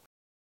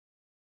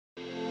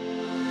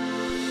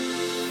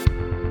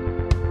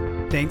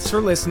Thanks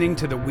for listening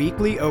to the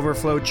weekly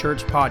Overflow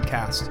Church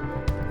podcast.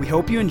 We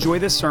hope you enjoy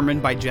this sermon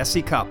by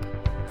Jesse Cupp.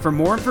 For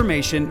more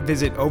information,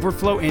 visit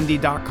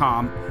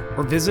overflowindy.com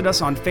or visit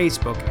us on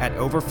Facebook at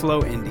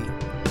Overflow Indy.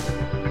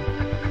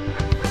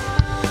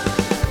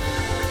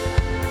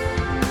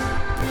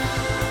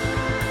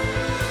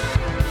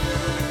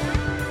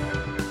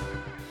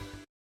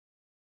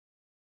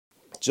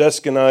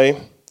 Jessica and I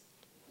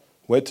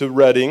went to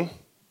Reading,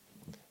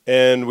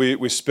 and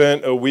we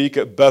spent a week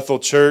at Bethel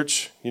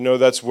Church. You know,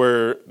 that's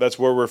where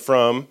we're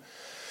from.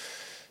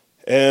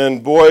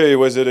 And boy,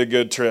 was it a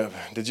good trip.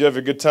 Did you have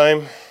a good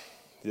time?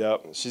 Yeah,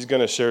 she's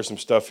going to share some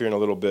stuff here in a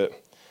little bit.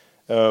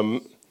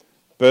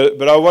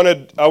 But I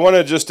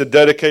wanted just to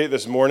dedicate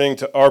this morning,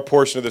 to our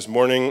portion of this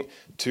morning,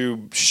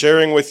 to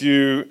sharing with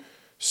you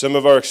some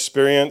of our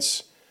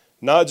experience,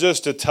 not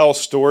just to tell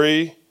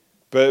story,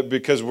 but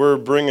because we're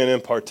bringing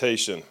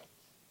impartation.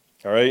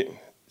 All right?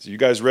 So you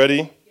guys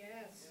ready? Yes.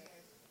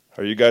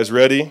 Are you guys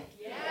ready?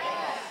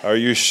 Yes. Are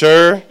you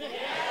sure?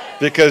 Yes.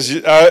 Because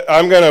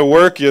I'm going to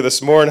work you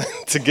this morning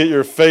to get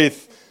your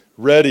faith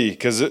ready,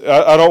 because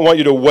I don't want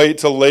you to wait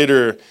till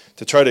later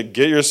to try to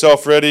get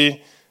yourself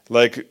ready.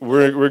 Like,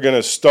 we're going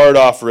to start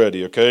off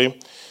ready, okay?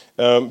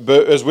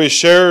 But as we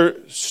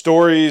share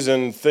stories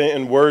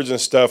and words and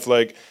stuff,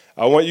 like,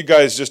 I want you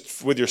guys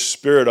just with your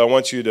spirit, I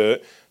want you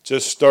to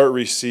just start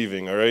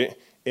receiving, all right?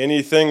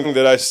 Anything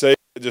that I say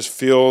that just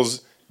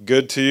feels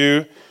good to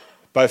you,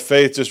 by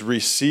faith, just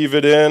receive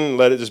it in,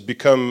 let it just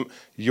become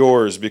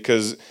yours,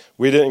 because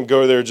we didn't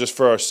go there just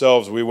for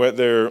ourselves. We went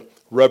there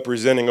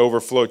representing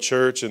Overflow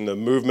Church and the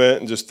movement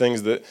and just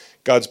things that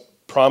God's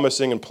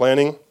promising and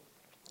planning.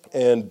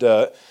 And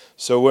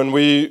so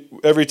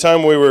every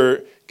time we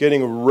were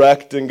getting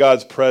wrecked in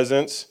God's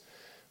presence,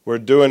 we're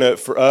doing it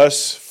for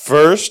us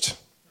first,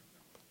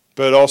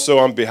 but also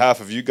on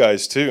behalf of you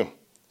guys too.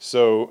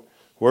 So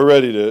we're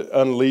ready to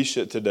unleash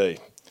it today.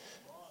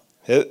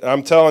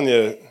 I'm telling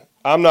you,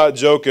 I'm not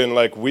joking.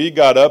 Like, we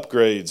got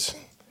upgrades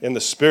in the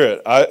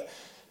spirit.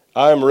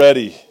 I'm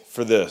ready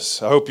for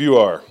this. I hope you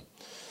are.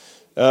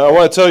 I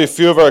want to tell you a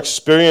few of our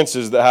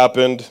experiences that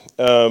happened.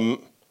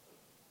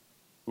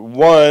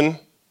 One,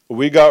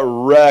 we got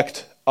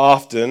wrecked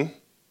often.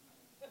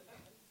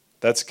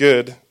 That's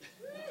good.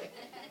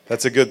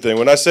 That's a good thing.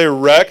 When I say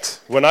wrecked,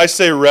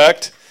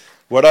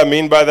 what I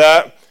mean by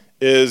that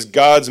is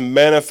God's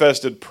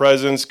manifested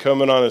presence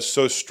coming on us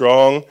so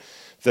strong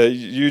that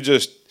you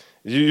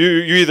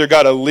either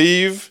got to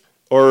leave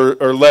or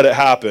let it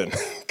happen.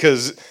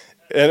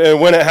 And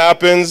when it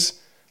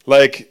happens,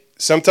 like,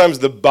 sometimes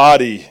the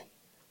body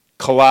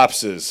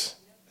collapses.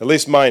 At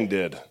least mine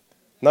did.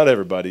 Not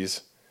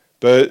everybody's.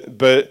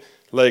 But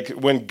like,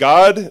 when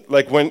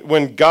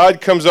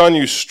God comes on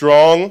you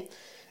strong,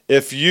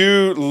 if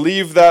you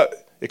leave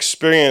that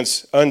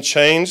experience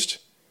unchanged,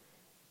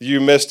 you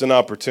missed an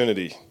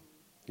opportunity.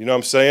 You know what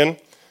I'm saying?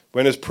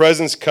 When his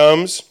presence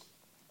comes,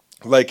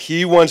 like,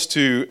 he wants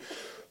to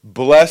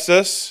bless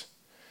us.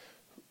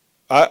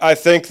 I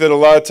think that a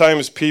lot of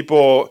times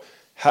people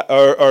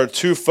are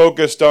too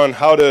focused on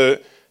how to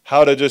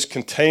just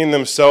contain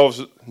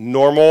themselves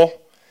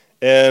normal.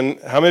 And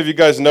how many of you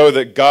guys know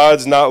that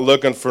God's not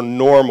looking for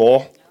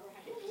normal?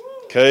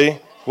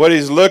 Okay? What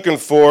he's looking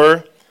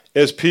for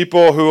is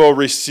people who will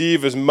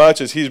receive as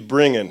much as he's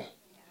bringing.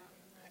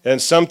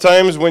 And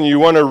sometimes when you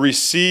want to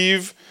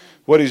receive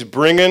what he's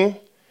bringing,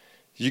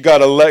 you got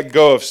to let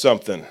go of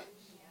something.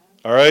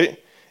 All right?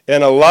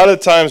 And a lot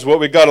of times what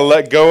we got to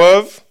let go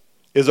of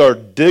is our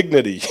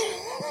dignity.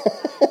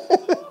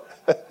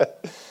 A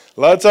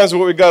lot of times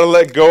what we got to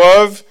let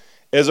go of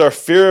is our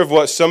fear of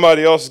what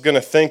somebody else is going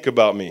to think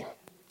about me.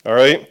 All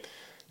right?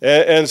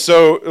 And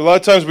so a lot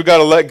of times we got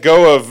to let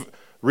go of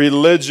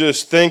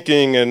religious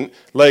thinking. And,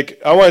 like,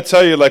 I want to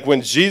tell you, like,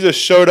 when Jesus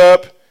showed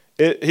up,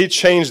 he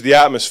changed the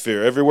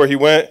atmosphere. Everywhere he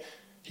went,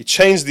 he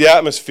changed the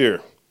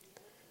atmosphere.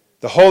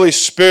 The Holy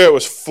Spirit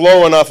was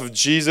flowing off of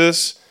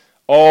Jesus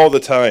all the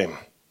time,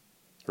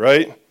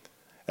 right?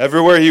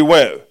 Everywhere he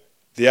went,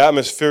 the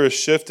atmosphere is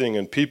shifting,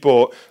 and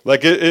people,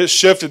 like, it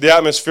shifted the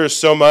atmosphere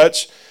so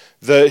much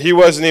that he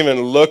wasn't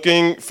even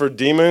looking for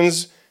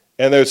demons,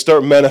 and they would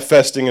start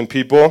manifesting in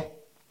people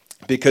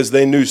because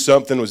they knew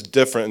something was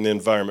different in the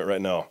environment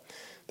right now.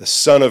 The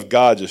Son of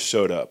God just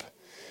showed up,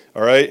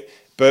 all right?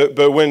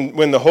 But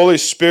when the Holy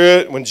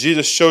Spirit, when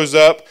Jesus shows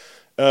up,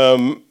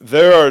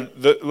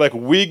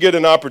 we get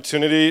an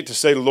opportunity to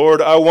say,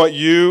 Lord, I want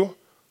you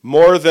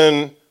more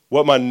than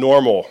what my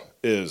normal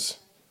is.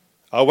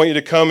 I want you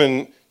to come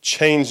and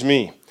change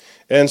me.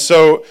 And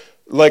so,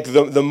 like,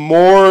 the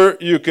more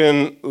you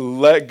can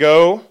let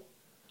go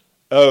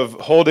of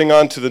holding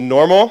on to the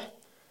normal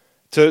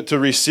to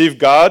receive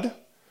God,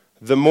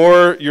 the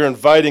more you're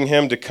inviting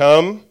him to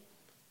come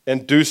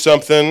and do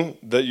something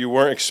that you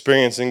weren't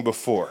experiencing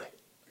before.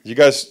 You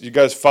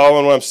guys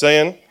following what I'm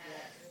saying?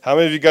 How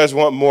many of you guys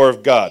want more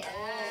of God?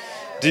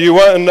 Do you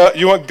want enough?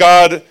 You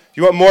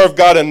want more of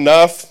God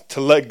enough to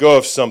let go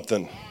of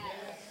something?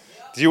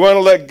 Do you want to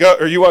let go,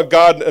 or you want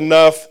God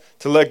enough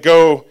to let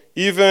go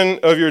even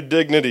of your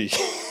dignity?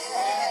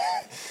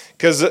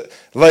 Because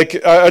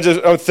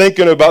I'm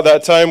thinking about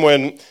that time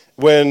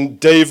when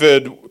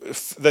David,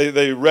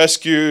 they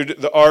rescued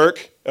the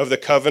Ark of the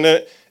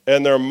Covenant,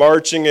 and they're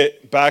marching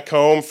it back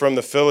home from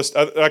the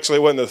Philistines. Actually,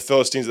 it wasn't the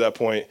Philistines at that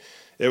point.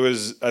 It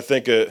was, I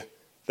think,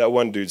 that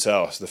one dude's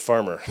house, the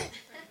farmer.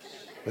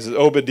 Was it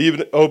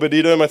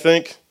Obed-Edom, I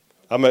think?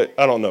 I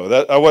don't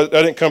know. I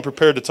didn't come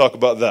prepared to talk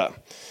about that.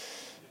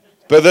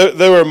 But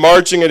they were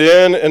marching it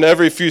in, and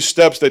every few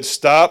steps they'd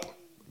stop,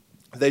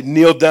 they'd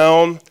kneel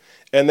down,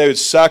 and they would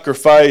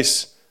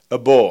sacrifice a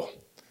bull.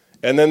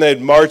 And then they'd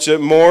march it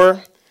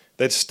more,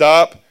 they'd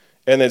stop,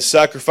 and they'd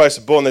sacrifice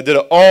a bull. And they did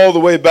it all the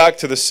way back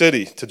to the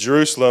city, to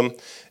Jerusalem.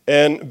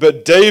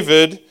 But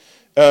David,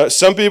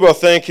 some people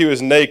think he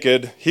was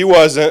naked. He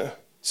wasn't,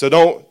 so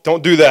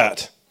don't do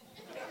that.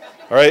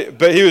 All right,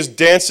 but he was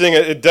dancing.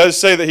 It does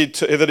say that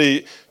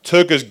he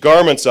took his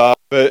garments off,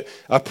 but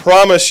I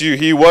promise you,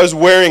 he was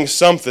wearing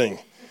something.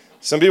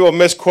 Some people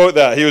misquote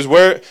that. He was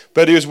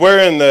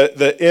wearing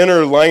the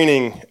inner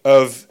lining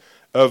of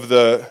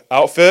the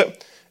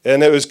outfit,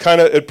 and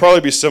it'd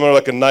probably be similar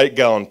like a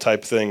nightgown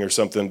type thing or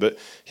something. But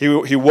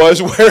he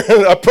was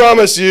wearing. I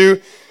promise you.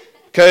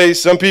 Okay,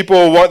 some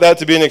people want that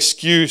to be an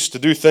excuse to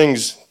do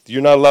things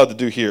you're not allowed to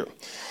do here.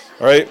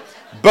 All right,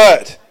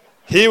 but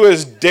he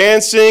was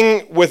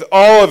dancing with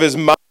all of his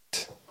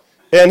might,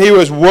 and he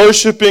was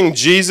worshiping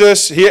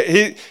Jesus.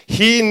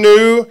 He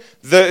knew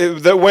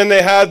that when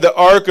they had the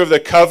Ark of the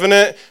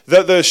Covenant,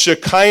 that the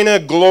Shekinah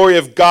glory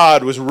of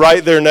God was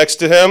right there next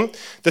to him.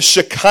 The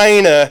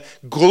Shekinah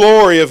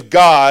glory of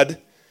God,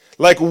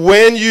 like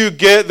when you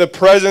get the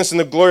presence and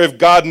the glory of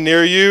God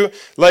near you,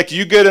 like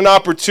you get an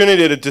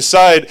opportunity to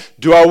decide,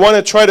 do I want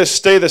to try to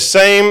stay the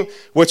same,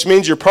 which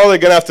means you're probably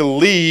going to have to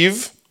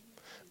leave,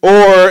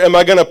 or am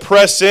I going to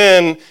press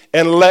in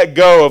and let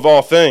go of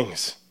all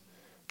things?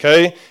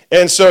 Okay?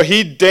 And so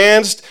he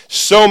danced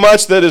so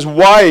much that his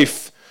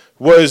wife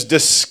was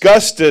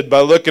disgusted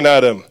by looking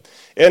at him.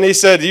 And he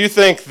said, do you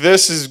think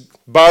this is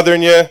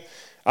bothering you?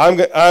 I'm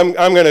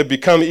going to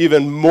become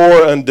even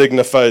more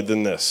undignified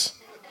than this.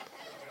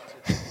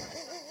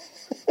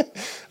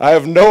 I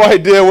have no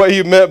idea what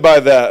he meant by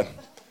that.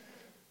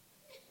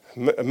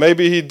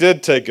 Maybe he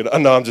did take it.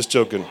 No, I'm just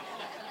joking.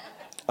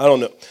 I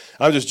don't know.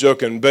 I'm just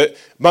joking. But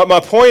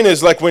my point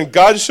is, like, when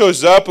God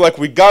shows up, like,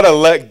 we got to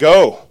let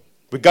go.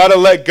 We got to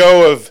let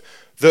go of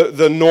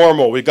the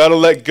normal. We got to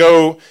let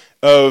go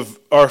of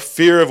our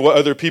fear of what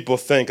other people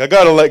think. I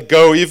got to let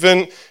go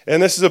even,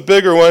 and this is a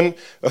bigger one,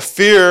 a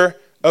fear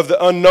of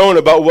the unknown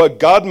about what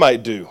God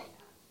might do.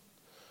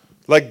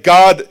 Like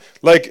God,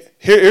 like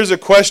here's a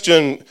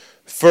question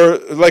for,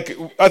 like,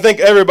 I think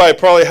everybody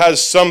probably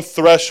has some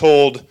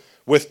threshold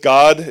with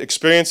God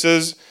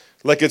experiences.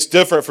 Like it's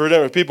different for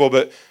different people,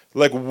 but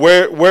like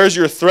where's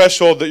your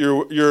threshold that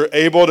you're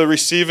able to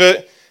receive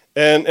it,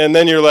 and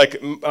then you're like,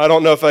 I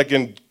don't know if I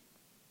can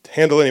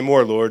handle any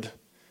more, Lord.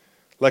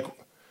 Like,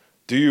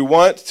 do you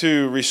want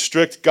to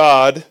restrict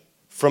God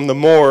from the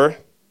more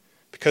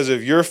because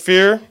of your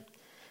fear,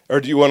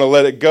 or do you want to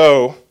let it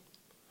go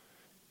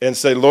and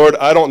say, Lord,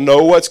 I don't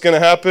know what's going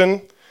to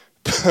happen,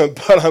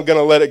 but I'm going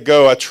to let it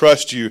go. I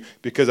trust you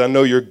because I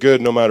know you're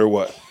good no matter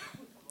what.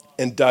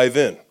 And dive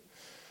in.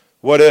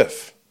 What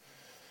if?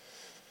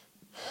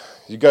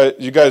 You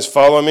guys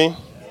follow me?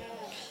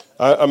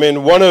 I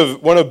mean, one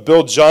of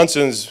Bill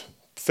Johnson's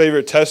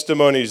favorite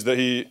testimonies that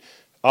he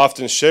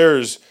often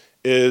shares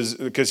is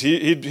because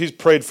he's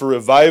prayed for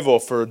revival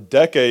for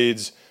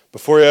decades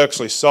before he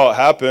actually saw it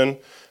happen.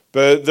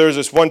 But there's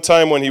this one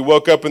time when he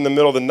woke up in the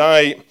middle of the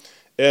night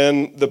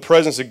and the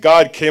presence of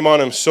God came on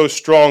him so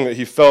strong that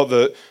he felt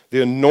the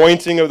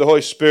anointing of the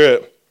Holy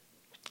Spirit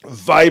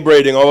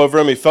vibrating all over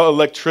him. He felt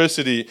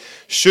electricity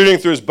shooting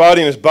through his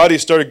body, and his body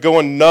started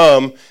going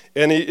numb,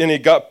 and he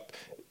got,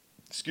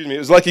 it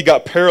was like he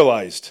got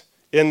paralyzed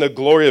in the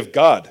glory of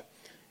God.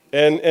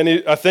 And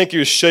I think he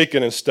was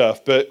shaking and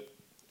stuff, but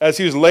as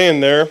he was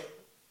laying there,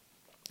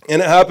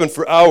 and it happened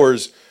for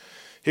hours,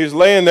 he was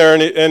laying there,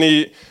 and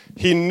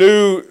he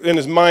knew in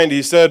his mind,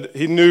 he said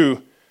he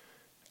knew,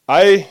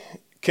 I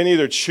can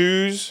either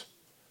choose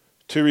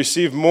to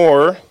receive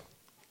more,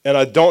 and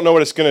I don't know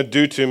what it's going to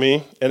do to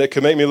me, and it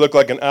can make me look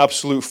like an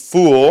absolute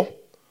fool,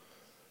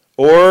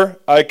 or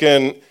I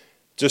can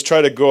just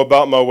try to go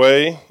about my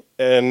way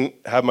and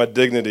have my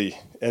dignity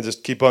and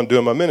just keep on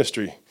doing my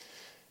ministry.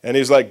 And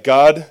he's like,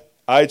 God,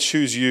 I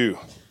choose you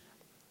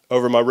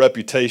over my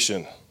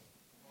reputation.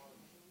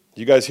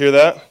 You guys hear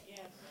that? Yes.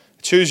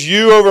 Choose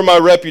you over my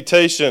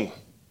reputation.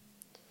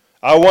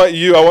 I want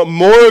you. I want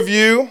more of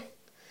you.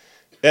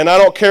 And I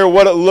don't care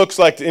what it looks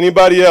like to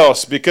anybody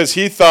else, because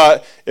he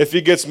thought if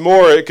he gets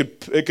more, it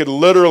could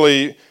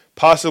literally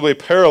possibly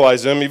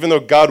paralyze him, even though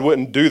God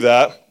wouldn't do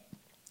that.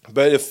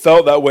 But it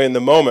felt that way in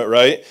the moment,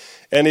 right?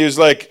 And he was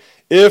like,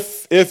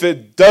 if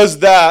it does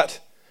that,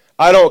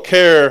 I don't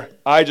care.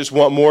 I just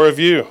want more of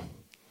you.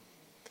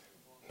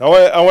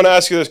 I want to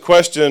ask you this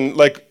question.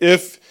 Like,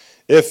 if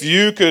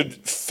you could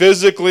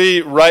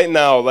physically right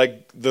now,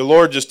 like the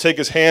Lord just take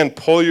his hand,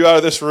 pull you out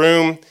of this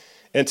room,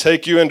 and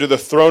take you into the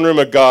throne room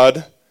of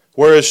God,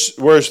 where his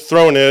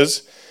throne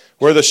is,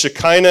 where the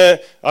Shekinah,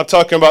 I'm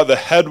talking about the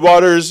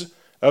headwaters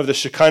of the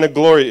Shekinah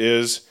glory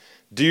is,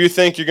 do you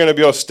think you're going to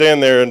be able to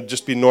stand there and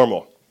just be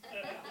normal?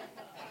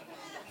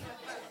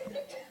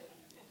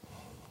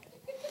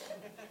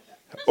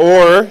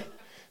 Or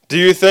do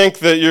you think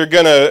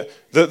that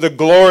the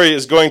glory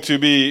is going to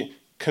be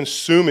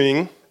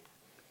consuming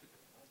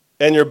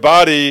and your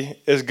body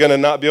is going to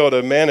not be able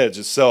to manage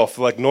itself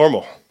like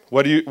normal?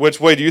 Which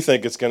way do you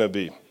think it's going to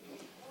be?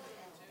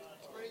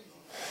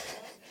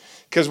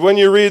 Because when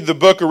you read the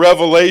book of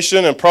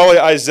Revelation and probably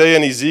Isaiah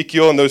and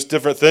Ezekiel and those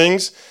different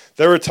things,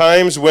 there were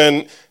times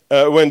when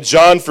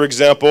John, for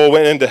example,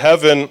 went into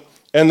heaven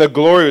and the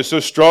glory was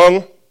so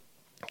strong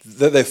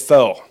that they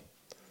fell.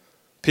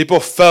 People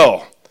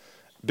fell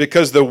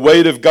because the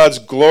weight of God's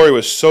glory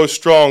was so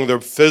strong, their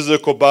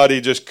physical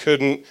body just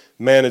couldn't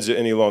manage it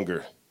any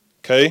longer.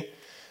 Okay?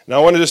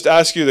 Now I want to just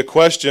ask you the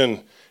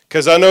question,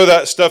 because I know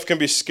that stuff can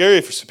be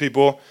scary for some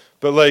people,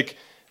 but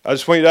I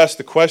just want you to ask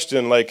the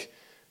question,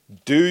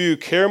 do you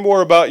care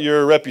more about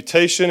your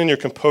reputation and your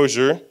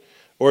composure,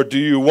 or do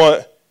you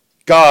want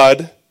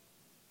God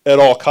at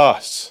all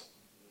costs?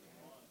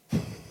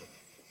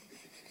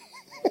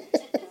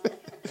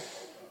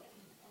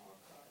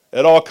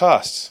 At all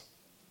costs.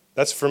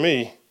 That's for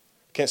me.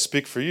 I can't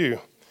speak for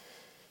you.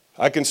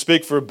 I can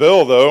speak for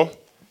Bill, though,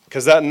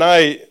 because that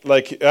night,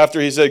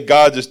 after he said,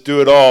 God, just do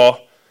it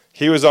all,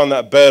 he was on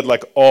that bed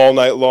all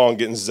night long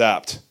getting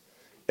zapped.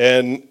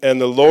 And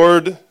the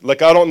Lord, I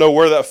don't know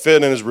where that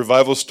fit in his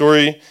revival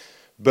story,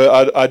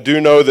 but I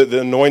do know that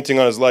the anointing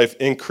on his life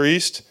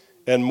increased,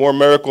 and more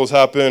miracles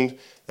happened,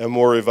 and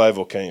more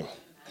revival came.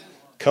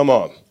 Come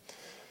on.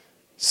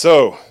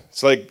 So,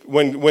 it's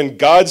when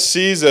God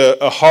sees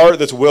a heart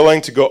that's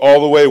willing to go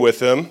all the way with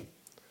him,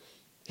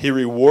 he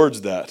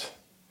rewards that.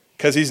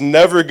 Because he's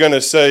never going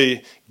to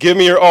say, give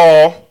me your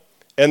all,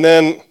 and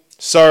then,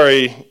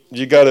 sorry,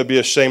 you got to be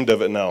ashamed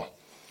of it now.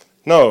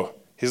 No,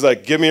 he's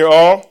like, give me your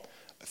all.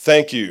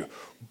 Thank you.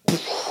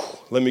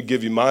 Let me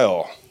give you my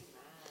all.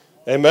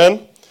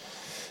 Amen?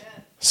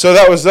 So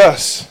that was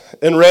us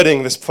in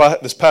Reading this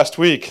past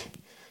week.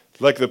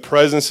 The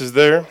presence is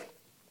there.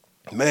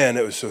 Man,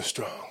 it was so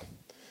strong.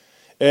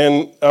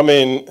 And,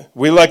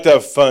 we like to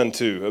have fun,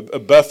 too.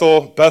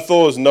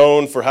 Bethel is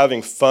known for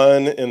having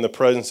fun in the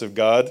presence of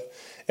God.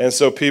 And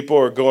so people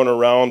are going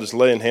around just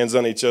laying hands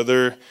on each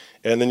other.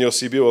 And then you'll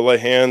see people lay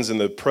hands, and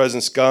the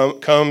presence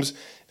comes,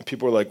 and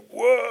people are like,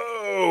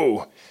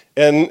 whoa.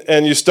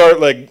 And you start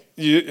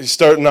you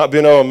start not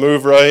being able to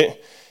move right.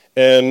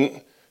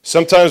 And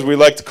sometimes we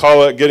like to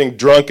call it getting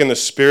drunk in the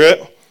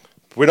Spirit.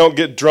 We don't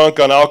get drunk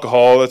on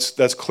alcohol,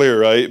 that's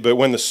clear, right? But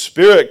when the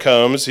Spirit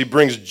comes, he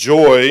brings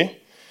joy,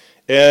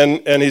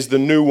 and he's the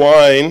new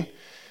wine,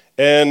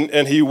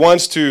 and he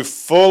wants to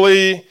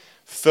fully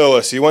fill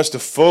us. He wants to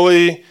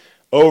fully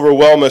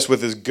overwhelm us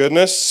with his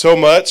goodness so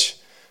much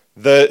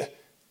that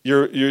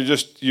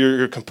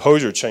your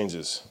composure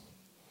changes.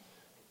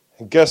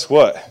 And guess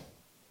what?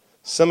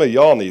 Some of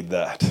y'all need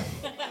that.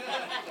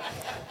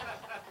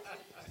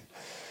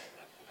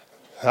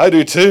 I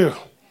do too.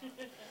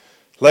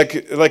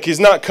 He's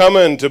not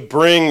coming to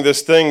bring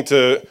this thing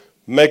to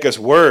make us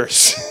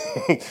worse.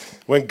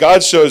 When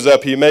God shows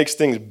up, he makes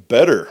things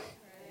better.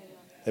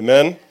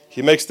 Amen?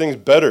 He makes things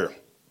better.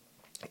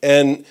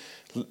 And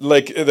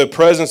the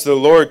presence of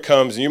the Lord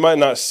comes, and you might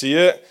not see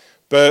it,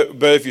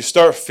 but if you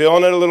start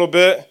feeling it a little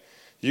bit,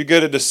 you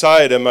got to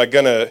decide, am I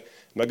gonna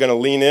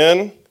lean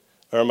in,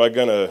 or am I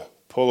gonna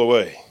pull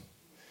away?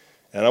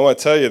 And I want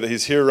to tell you that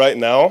he's here right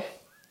now,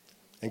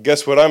 and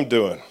guess what I'm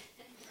doing?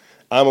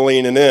 I'm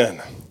leaning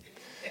in.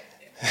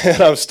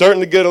 And I'm starting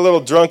to get a little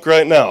drunk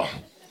right now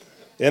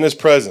in his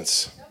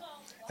presence.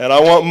 And I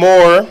want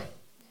more.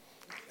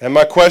 And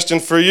my question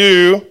for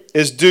you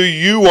is, do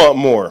you want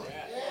more?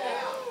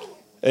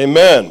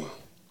 Amen.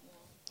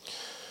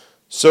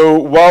 So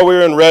while we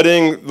were in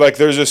Reading,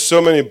 there's just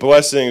so many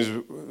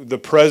blessings. The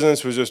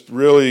presence was just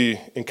really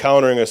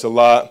encountering us a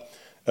lot.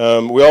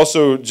 We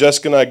also,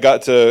 Jessica and I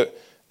got to,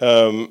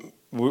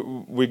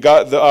 we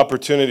got the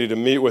opportunity to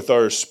meet with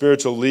our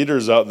spiritual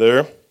leaders out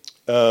there.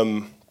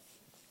 And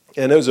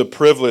it was a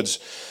privilege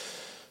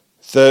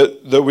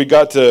that we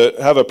got to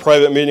have a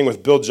private meeting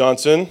with Bill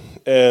Johnson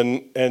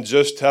and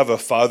just have a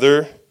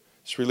father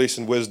just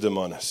releasing wisdom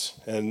on us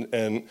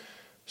and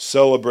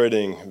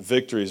celebrating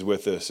victories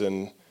with us.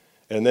 And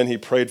then he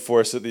prayed for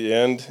us at the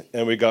end,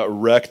 and we got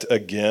wrecked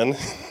again.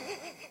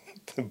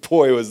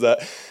 Boy, was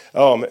that.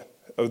 Oh, man.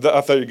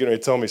 I thought you were going to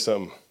tell me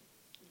something.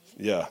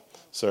 Yeah,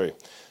 sorry.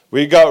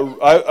 We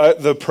got,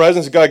 the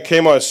presence of God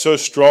came on us so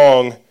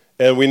strong,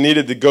 and we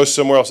needed to go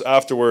somewhere else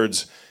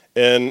afterwards.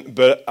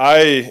 But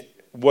I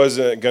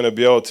wasn't going to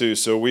be able to,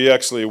 so we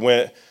actually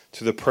went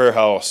to the prayer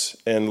house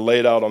and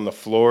laid out on the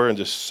floor and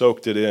just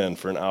soaked it in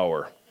for an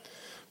hour.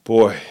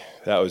 Boy,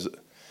 that was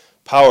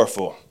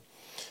powerful.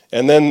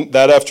 And then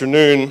that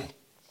afternoon,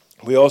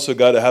 we also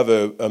got to have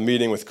a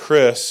meeting with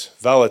Chris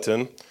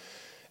Valentin,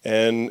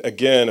 and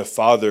again, a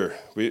father.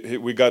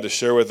 We got to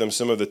share with him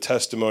some of the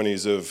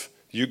testimonies of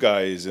you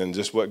guys and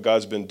just what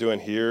God's been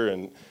doing here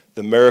and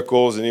the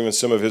miracles and even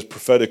some of his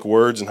prophetic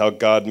words and how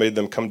God made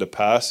them come to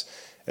pass.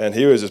 And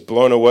he was just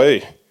blown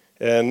away.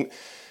 And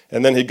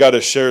then he got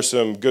to share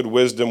some good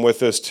wisdom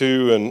with us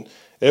too. And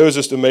it was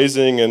just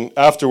amazing. And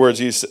afterwards,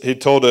 he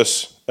told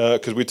us,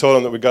 because we told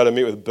him that we got to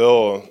meet with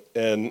Bill.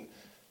 And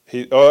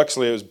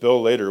actually, it was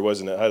Bill later,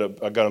 wasn't it?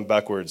 I got him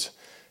backwards.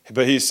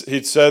 But he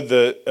said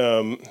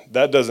that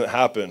that doesn't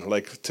happen.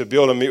 Like, to be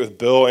able to meet with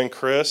Bill and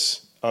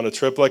Chris on a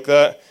trip like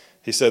that,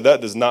 he said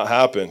that does not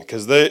happen.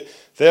 Because they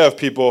have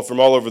people from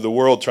all over the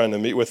world trying to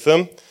meet with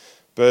them.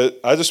 But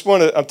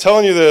I'm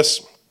telling you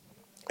this,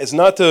 it's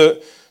not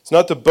to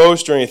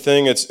boast or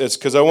anything. It's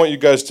because I want you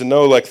guys to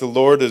know, like, the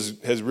Lord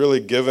has really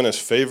given us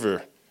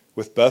favor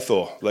with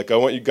Bethel. Like, I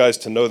want you guys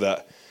to know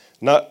that.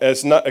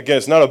 It's not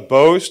a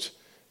boast,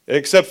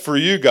 except for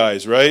you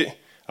guys, right?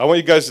 I want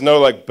you guys to know,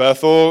 like,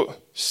 Bethel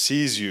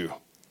sees you.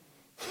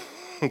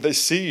 They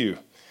see you,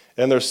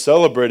 and they're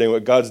celebrating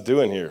what God's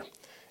doing here,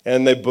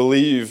 and they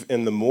believe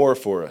in the more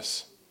for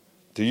us.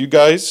 Do you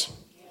guys?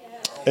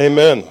 Yeah.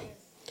 Amen.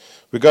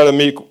 We got to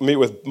meet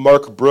with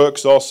Mark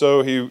Brooks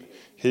also.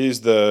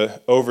 He's the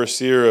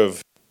overseer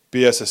of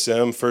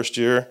BSSM first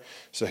year,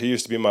 so he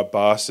used to be my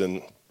boss,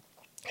 and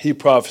he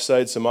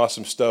prophesied some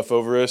awesome stuff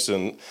over us,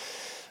 and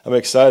I'm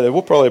excited.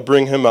 We'll probably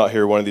bring him out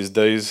here one of these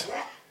days.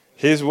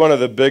 He's one of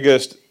the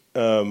biggest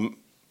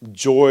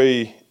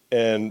joy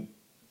and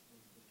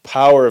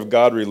power of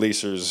God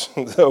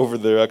releasers over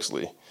there,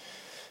 actually.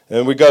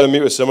 And we got to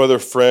meet with some other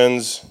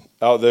friends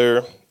out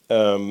there.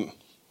 Got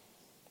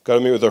to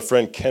meet with our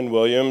friend Ken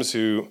Williams,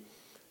 who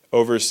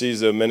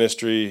oversees a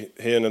ministry.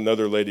 He and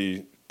another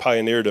lady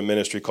pioneered a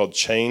ministry called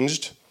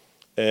Changed,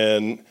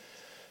 and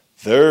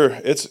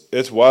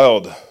it's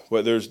wild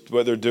what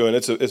they're doing.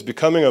 It's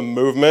becoming a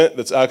movement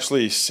that's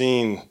actually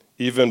seen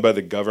even by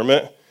the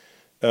government.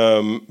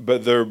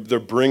 But they're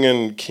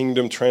bringing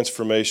kingdom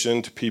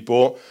transformation to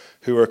people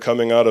who are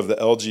coming out of the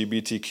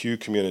LGBTQ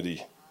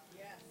community.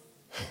 Yeah.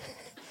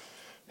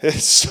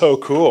 It's so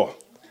cool.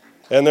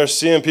 And they're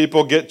seeing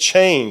people get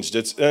changed.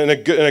 It's in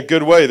a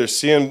good way. They're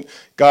seeing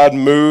God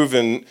move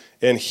and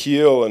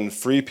heal and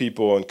free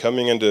people and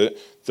coming into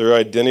their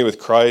identity with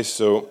Christ.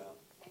 So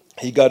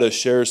he got to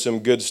share some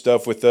good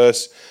stuff with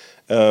us.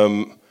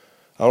 I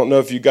don't know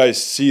if you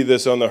guys see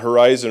this on the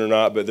horizon or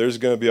not, but there's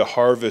going to be a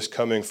harvest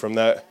coming from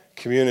that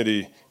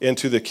community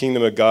into the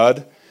kingdom of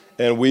God,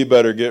 and we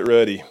better get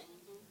ready.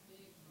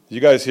 You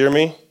guys hear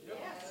me?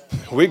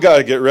 We got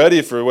to get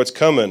ready for what's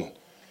coming,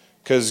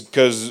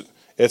 because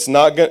it's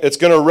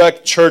going to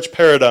wreck church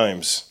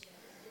paradigms.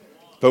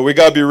 But we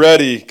got to be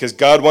ready, because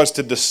God wants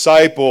to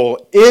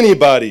disciple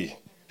anybody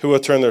who will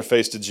turn their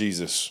face to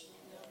Jesus.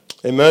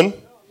 Amen?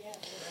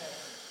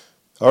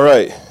 All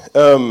right.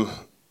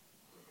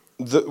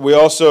 We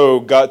also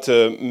got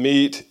to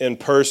meet in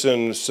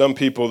person some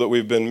people that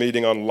we've been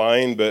meeting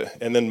online,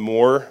 and then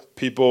more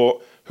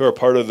people who are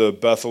part of the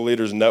Bethel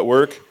Leaders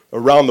Network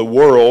around the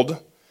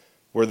world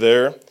were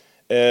there,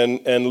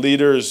 and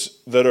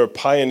leaders that are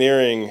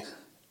pioneering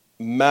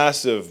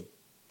massive,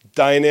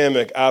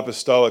 dynamic,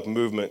 apostolic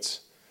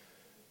movements.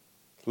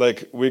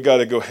 Like, we got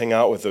to go hang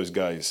out with those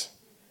guys.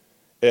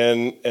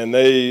 And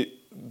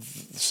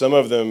some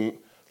of them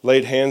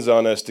laid hands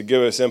on us to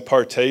give us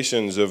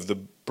impartations of the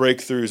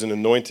breakthroughs and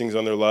anointings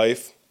on their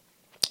life,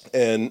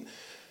 and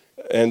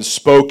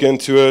spoke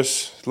into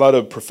us a lot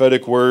of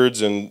prophetic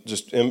words and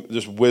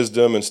just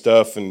wisdom and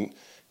stuff, and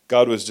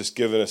God was just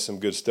giving us some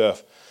good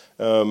stuff.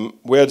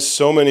 We had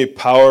so many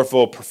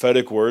powerful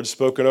prophetic words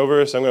spoken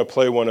over us. I'm going to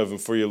play one of them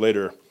for you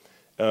later,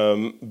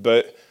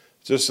 but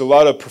just a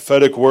lot of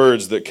prophetic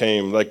words that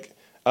came. Like,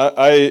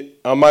 I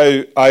on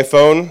my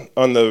iPhone,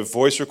 on the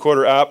voice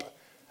recorder app,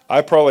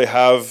 I probably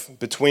have,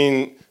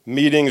 between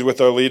meetings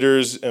with our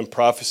leaders and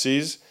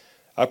prophecies,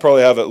 I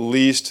probably have at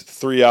least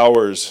 3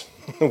 hours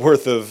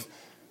worth of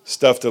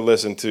stuff to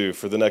listen to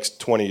for the next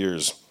 20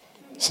 years.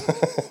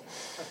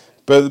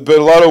 But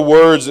a lot of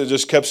words that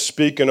just kept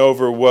speaking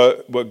over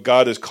what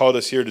God has called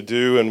us here to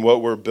do and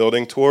what we're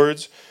building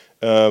towards.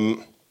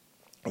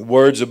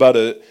 Words about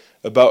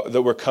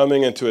that we're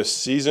coming into a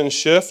season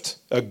shift,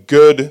 a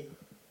good,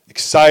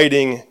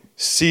 exciting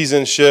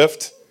season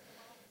shift.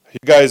 Are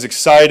you guys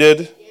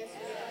excited?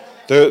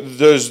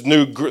 There's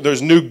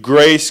new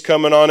grace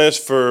coming on us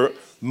for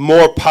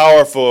more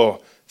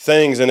powerful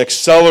things, and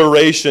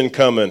acceleration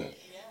coming.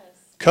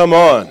 Come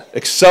on,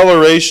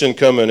 acceleration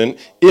coming, and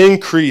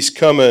increase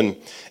coming,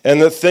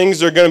 and that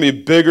things are going to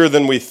be bigger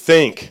than we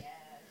think.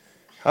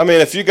 I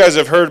mean, if you guys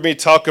have heard me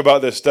talk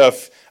about this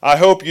stuff, I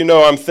hope you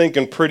know I'm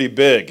thinking pretty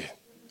big,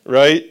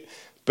 right?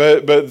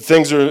 But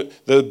things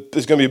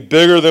it's going to be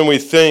bigger than we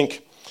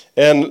think,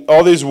 and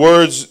all these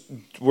words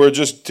were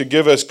just to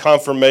give us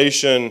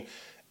confirmation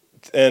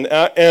and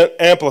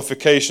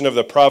amplification of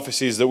the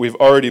prophecies that we've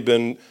already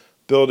been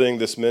building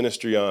this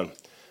ministry on.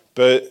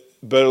 But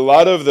a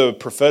lot of the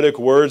prophetic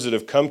words that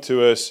have come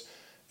to us,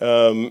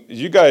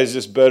 you guys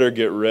just better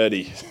get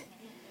ready.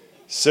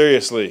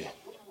 Seriously.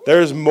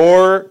 There's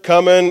more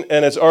coming,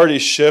 and it's already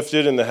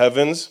shifted in the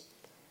heavens.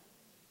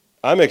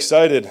 I'm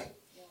excited.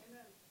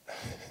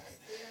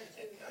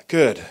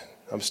 Good.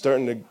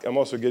 I'm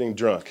also getting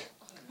drunk.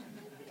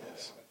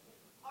 Yes.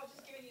 I'll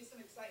just give you some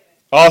excitement.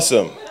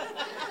 Awesome.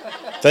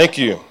 Thank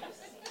you.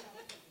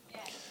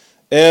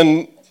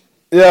 And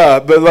yeah,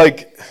 but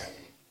like,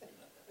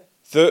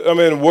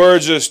 we're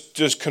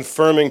just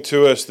confirming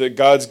to us that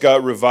God's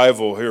got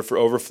revival here for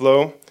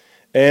Overflow,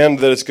 and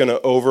that it's going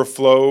to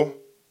overflow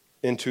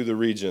into the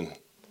region.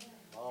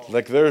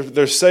 Like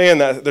they're saying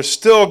that. They're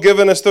still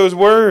giving us those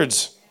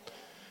words.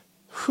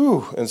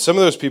 Whew. And some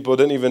of those people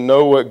didn't even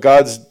know what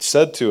God's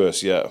said to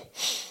us yet.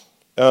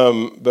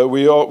 But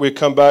we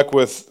come back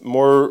with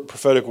more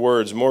prophetic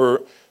words,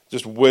 more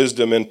just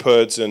wisdom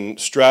inputs and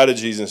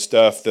strategies and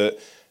stuff that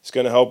is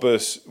going to help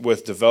us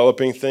with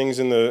developing things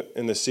in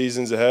the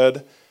seasons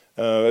ahead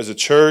as a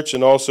church,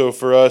 and also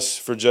for us,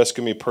 for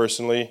Jessica and me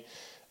personally.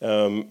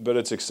 But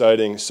it's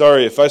exciting.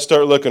 Sorry if I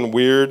start looking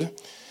weird.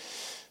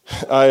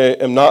 I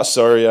am not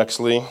sorry,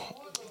 actually.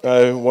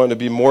 I want to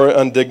be more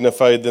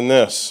undignified than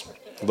this,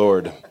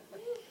 Lord.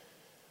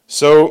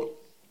 So,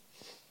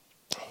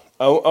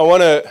 I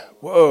want to,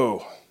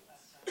 whoa.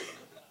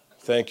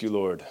 Thank you,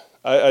 Lord.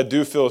 I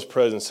do feel His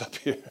presence up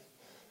here.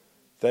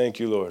 Thank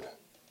you, Lord.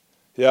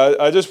 Yeah,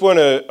 I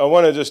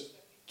want to just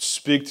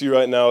speak to you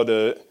right now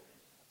to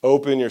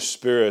open your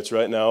spirits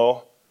right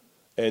now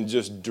and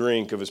just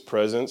drink of His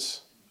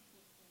presence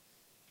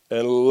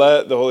and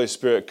let the Holy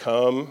Spirit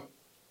come.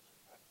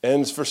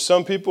 And for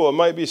some people, it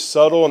might be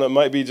subtle and it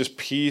might be just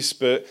peace,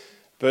 but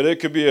it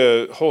could be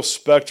a whole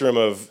spectrum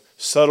of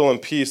subtle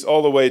and peace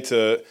all the way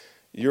to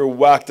you're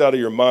whacked out of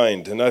your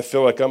mind. And I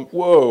feel like I'm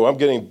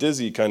getting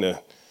dizzy kind of.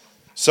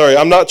 Sorry,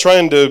 I'm not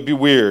trying to be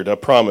weird, I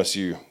promise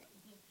you.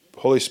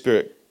 Holy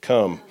Spirit,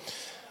 come.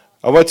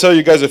 I want to tell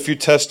you guys a few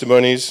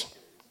testimonies.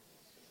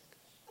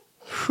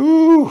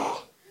 Whew.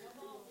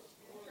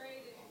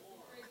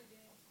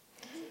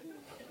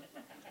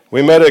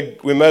 We met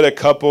a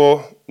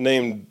couple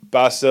named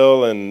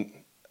Basil and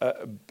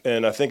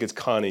I think it's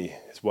Connie,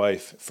 his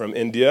wife, from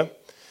India,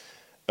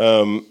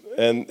 and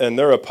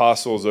they're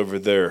apostles over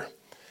there,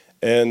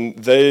 and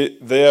they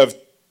have,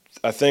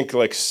 I think,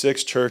 like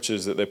 6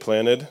 churches that they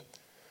planted.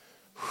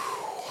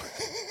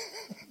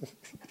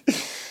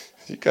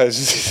 You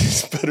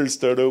guys better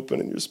start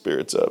opening your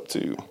spirits up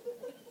too,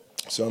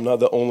 so I'm not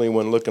the only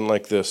one looking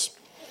like this.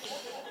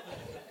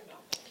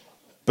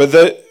 But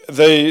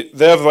they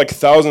have like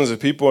thousands of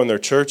people in their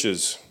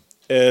churches,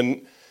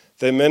 and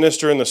they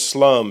minister in the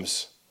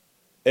slums.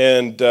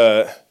 And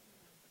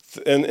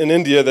in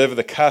India, they have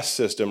the caste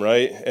system,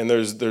 right? And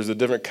there's the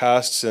different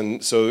castes,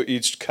 and so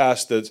each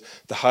caste, that's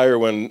the higher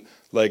one,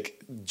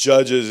 like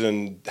judges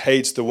and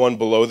hates the one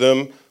below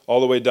them, all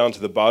the way down to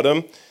the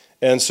bottom.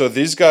 And so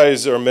these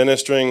guys are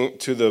ministering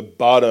to the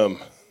bottom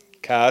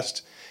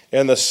caste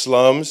and the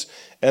slums,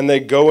 and they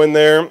go in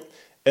there,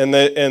 and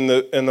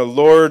the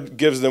Lord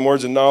gives them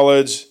words of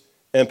knowledge,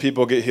 and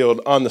people get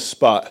healed on the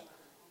spot.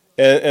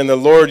 And the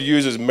Lord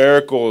uses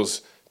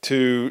miracles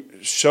to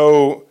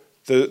show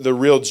the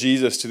real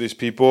Jesus to these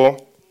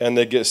people, and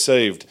they get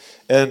saved.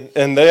 And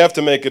they have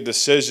to make a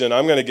decision.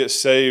 I'm going to get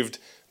saved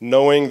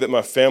knowing that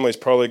my family's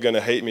probably going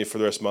to hate me for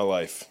the rest of my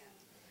life.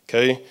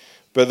 Okay?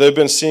 But they've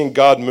been seeing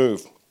God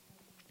move.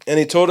 And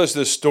he told us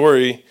this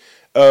story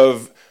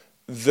of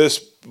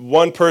this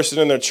one person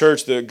in their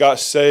church that got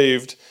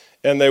saved,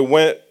 and they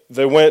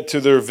went to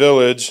their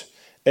village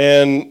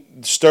and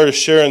started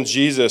sharing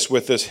Jesus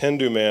with this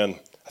Hindu man.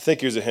 I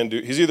think he was a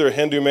Hindu. He's either a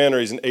Hindu man or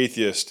he's an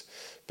atheist.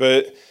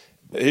 But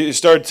he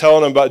started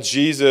telling him about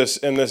Jesus,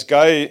 and this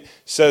guy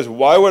says,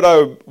 "Why would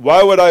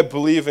I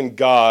believe in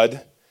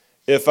God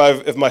if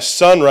my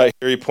son right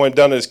here?" He pointed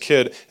down at his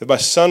kid. If my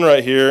son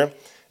right here,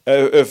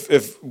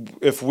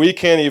 if we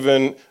can't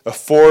even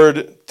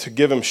afford to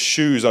give him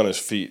shoes on his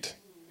feet,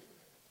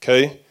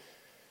 okay?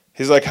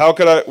 He's like,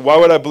 why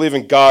would I believe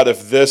in God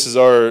if this is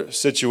our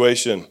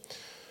situation?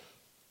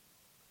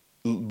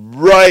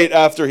 Right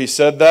after he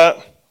said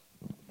that,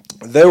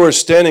 they were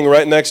standing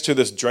right next to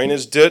this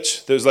drainage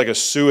ditch. There's like a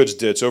sewage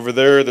ditch. Over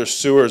there, their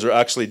sewers are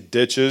actually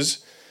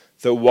ditches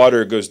that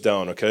water goes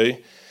down,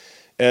 okay?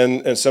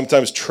 And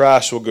sometimes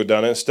trash will go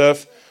down and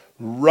stuff.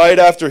 Right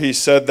after he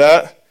said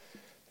that,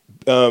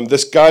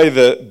 this guy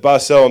that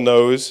Basil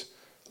knows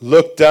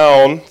looked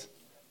down,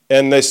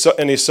 and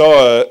he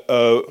saw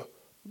a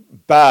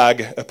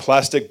bag, a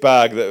plastic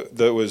bag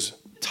that was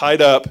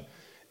tied up,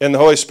 and the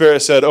Holy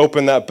Spirit said,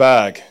 "Open that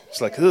bag."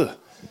 It's like, ugh.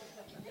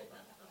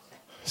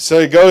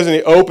 So he goes and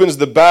he opens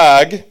the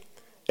bag,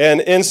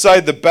 and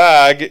inside the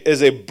bag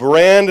is a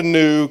brand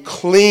new,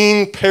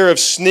 clean pair of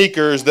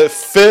sneakers that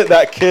fit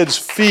that kid's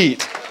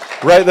feet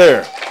right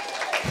there.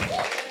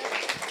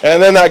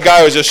 And then that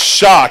guy was just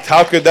shocked.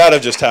 How could that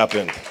have just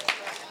happened?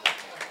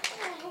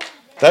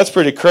 That's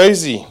pretty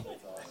crazy.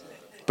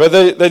 But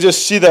they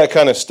just see that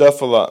kind of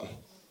stuff a lot.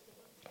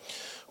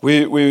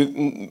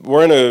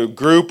 We're in a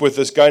group with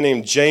this guy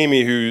named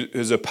Jamie, who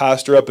is a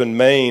pastor up in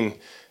Maine.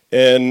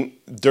 And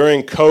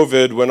during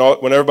COVID,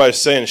 when everybody's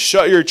saying,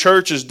 "Shut your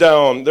churches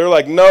down," they're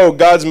like, "No,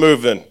 God's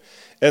moving."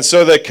 And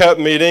so they kept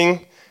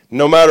meeting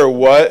no matter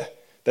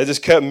what. They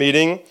just kept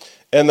meeting.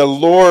 And the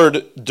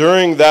Lord,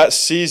 during that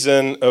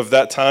season of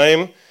that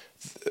time,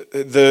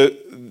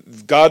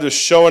 God was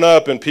showing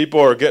up and people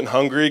are getting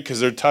hungry because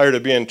they're tired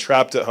of being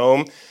trapped at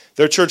home.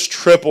 Their church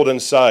tripled in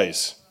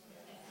size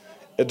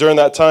during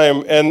that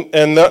time.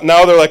 And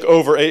now they're like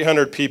over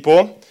 800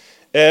 people.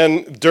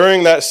 And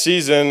during that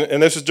season,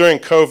 and this was during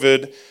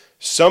COVID,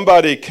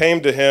 somebody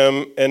came to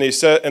him and they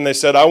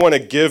said, I want to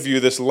give you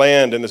this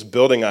land and this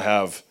building I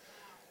have.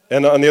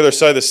 And on the other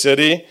side of the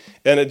city.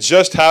 And it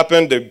just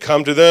happened to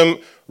come to them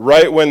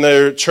right when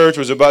their church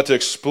was about to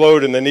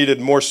explode and they needed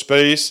more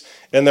space.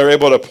 And they were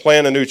able to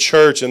plant a new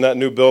church in that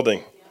new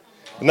building.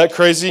 Isn't that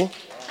crazy?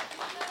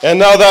 And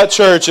now that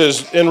church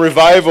is in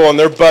revival and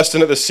they're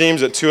busting at the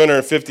seams at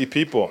 250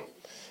 people.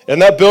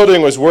 And that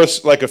building was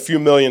worth like a few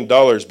 $1 million,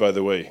 by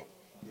the way.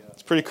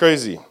 It's pretty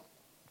crazy.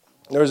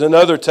 There's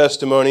another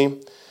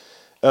testimony.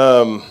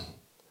 I'm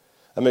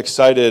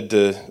excited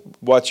to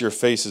watch your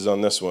faces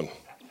on this one.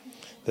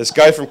 This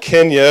guy from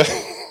Kenya,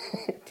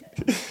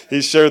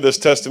 he shared this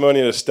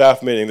testimony at a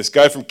staff meeting. This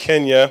guy from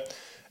Kenya,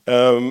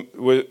 he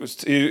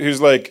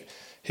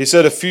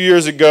said, a few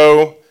years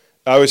ago,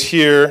 I was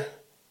here,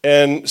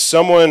 and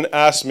someone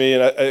asked me,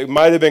 and it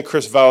might have been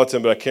Chris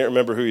Valentin, but I can't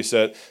remember who he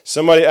said.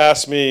 Somebody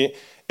asked me,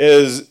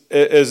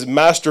 is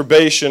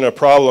masturbation a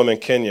problem in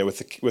Kenya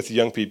with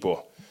young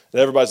people?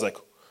 And everybody's like,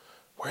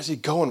 where's he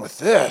going with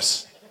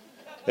this?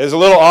 It's a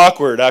little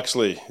awkward,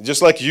 actually.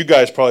 Just like you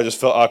guys probably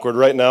just felt awkward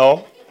right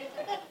now.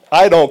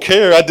 I don't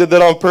care. I did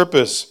that on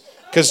purpose.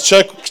 Because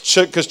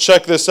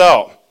check this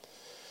out.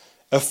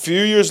 A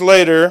few years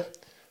later,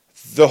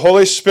 the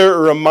Holy Spirit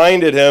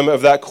reminded him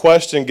of that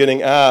question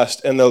getting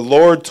asked, and the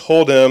Lord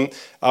told him,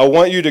 I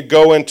want you to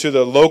go into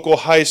the local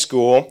high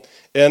school,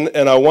 and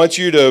I want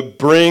you to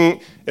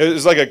bring,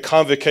 it's like a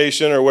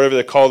convocation or whatever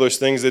they call those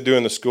things they do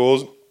in the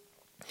schools,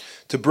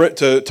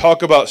 to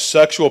talk about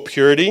sexual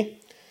purity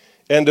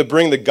and to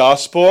bring the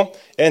gospel.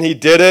 And he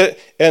did it,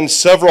 and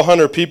several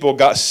hundred people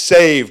got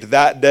saved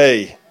that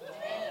day.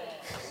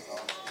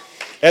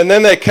 And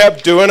then they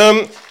kept doing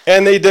them,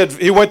 and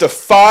he went to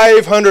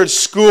 500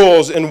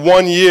 schools in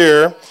 1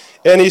 year,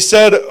 and he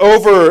said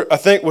over, I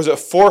think, was it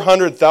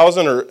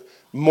 400,000 or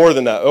more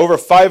than that? Over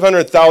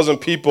 500,000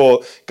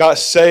 people got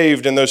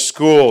saved in those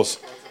schools.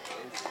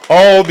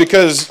 All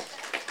because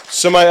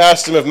somebody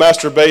asked him if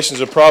masturbation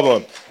is a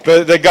problem.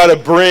 But they got to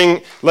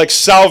bring like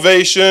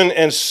salvation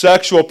and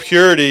sexual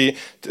purity.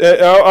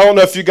 I don't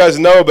know if you guys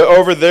know, but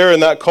over there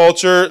in that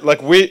culture,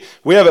 like we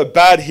have it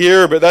bad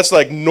here, but that's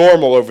like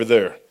normal over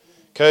there.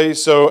 Okay,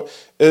 so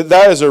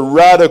that is a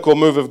radical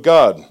move of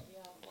God.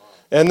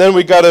 And then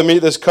we got to meet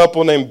this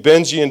couple named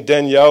Benji and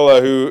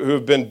Daniela who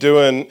have been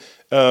doing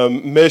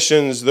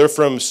missions. They're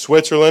from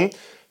Switzerland.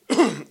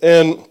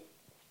 And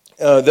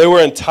they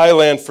were in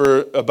Thailand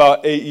for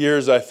about 8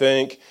 years, I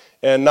think,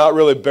 and not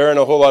really bearing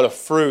a whole lot of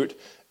fruit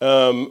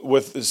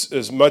with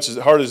as much as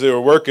hard as they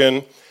were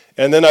working.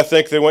 And then I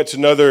think they went to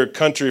another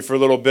country for a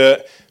little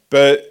bit.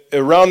 But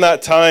around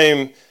that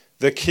time,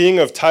 the king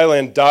of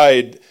Thailand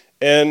died,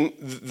 and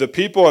the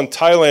people in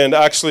Thailand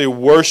actually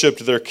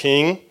worshipped their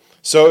king.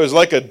 So it was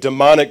like a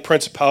demonic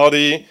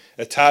principality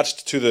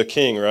attached to the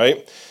king,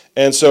 right?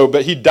 And so,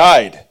 but he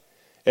died.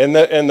 And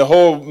the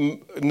whole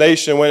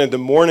nation went into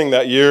mourning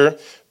that year.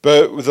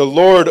 But the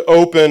Lord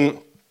opened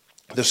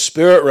the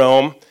spirit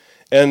realm,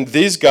 and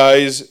these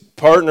guys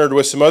partnered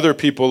with some other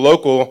people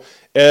local,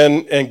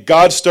 and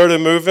God started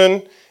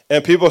moving,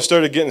 and people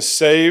started getting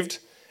saved.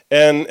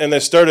 And they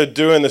started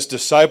doing this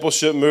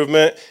discipleship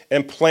movement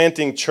and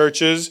planting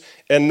churches.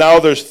 And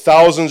now there's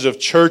thousands of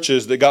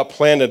churches that got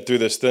planted through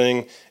this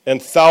thing and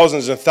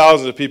thousands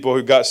of people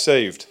who got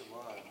saved.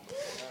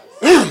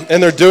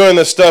 And they're doing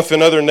this stuff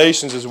in other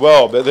nations as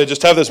well. But they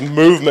just have this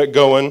movement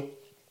going.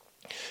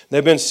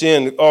 They've been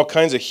seeing all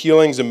kinds of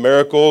healings and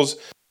miracles.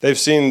 They've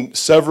seen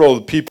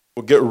several people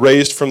get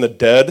raised from the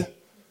dead.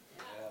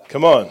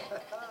 Come on.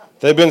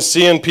 They've been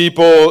seeing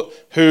people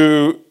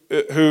who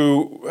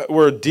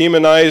were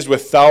demonized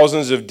with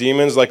thousands of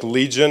demons like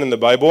Legion in the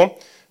Bible,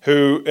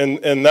 who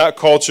in that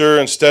culture,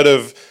 instead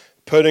of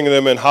putting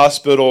them in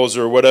hospitals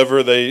or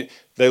whatever, they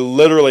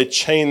literally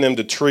chain them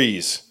to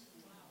trees.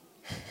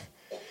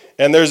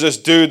 And there's this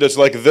dude that's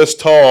like this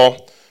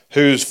tall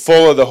who's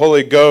full of the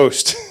Holy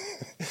Ghost,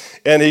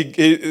 and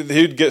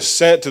he'd get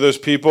sent to those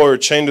people or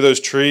chained to those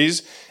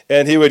trees,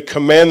 and he would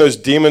command those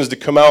demons to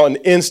come out, and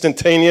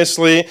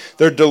instantaneously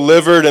they're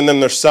delivered, and then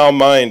they're sound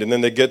mind, and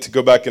then they get to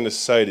go back into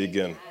society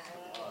again.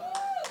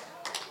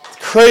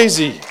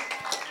 Crazy.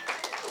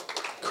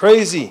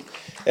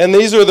 And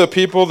these are the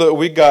people that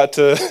we got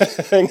to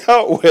hang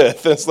out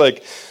with. It's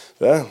like,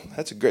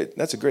 that's a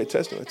great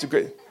testimony. That's a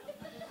great.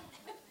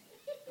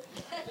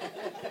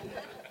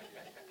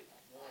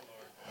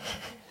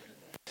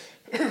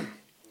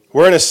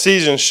 We're in a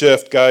season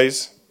shift,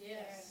 guys.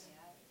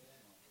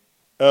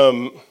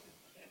 I'm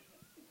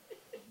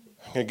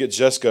going to get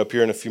Jessica up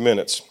here in a few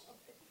minutes.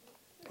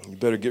 You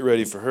better get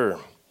ready for her.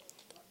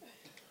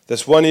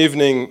 This one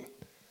evening,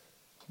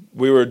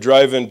 we were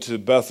driving to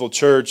Bethel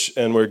Church,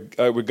 and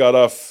we got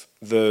off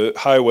the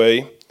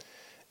highway,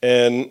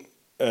 and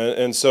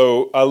And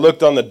so I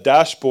looked on the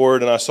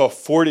dashboard and I saw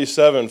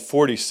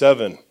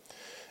 4747,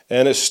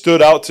 and it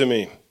stood out to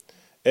me.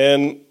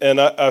 And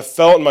I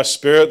felt in my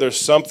spirit there's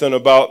something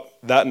about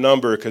that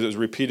number because it was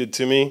repeated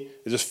to me.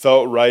 It just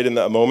felt right in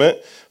that moment.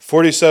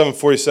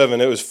 4747,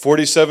 it was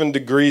 47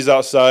 degrees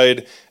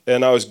outside,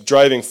 and I was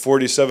driving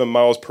 47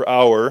 miles per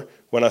hour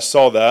when I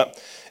saw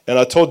that. And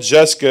I told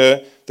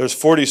Jessica, there's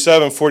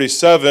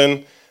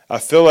 4747. I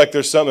feel like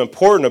there's something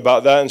important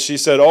about that. And she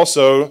said,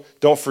 also,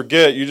 don't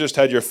forget, you just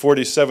had your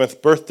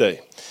 47th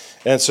birthday.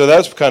 And so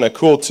that's kind of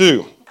cool,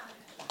 too.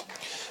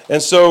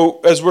 And so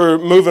as we're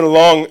moving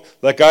along,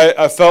 like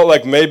I felt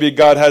like maybe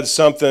God had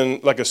something,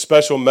 like a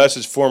special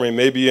message for me,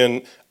 maybe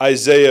in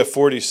Isaiah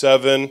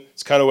 47.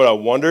 It's kind of what I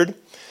wondered.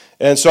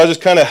 And so I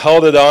just kind of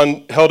held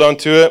on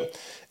to it.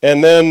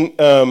 And then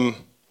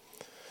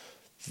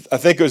I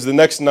think it was the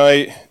next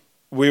night,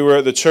 we were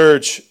at the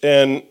church,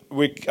 and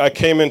I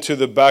came into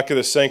the back of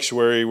the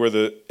sanctuary where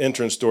the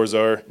entrance doors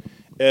are,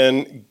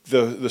 and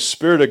the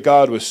Spirit of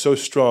God was so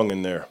strong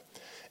in there.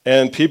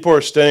 And people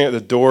are standing at the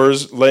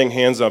doors, laying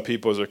hands on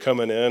people as they're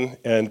coming in,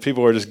 and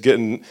people are just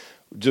getting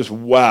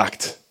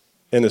whacked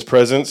in His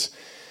presence.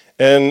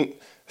 And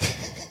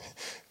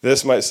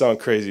this might sound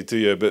crazy to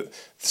you, but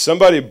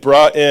somebody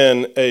brought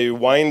in a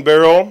wine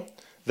barrel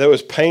that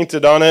was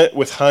painted on it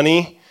with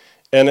honey,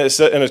 and it's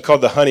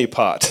called the honey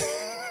pot.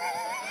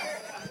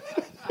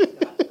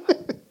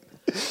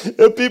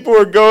 And people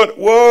were going,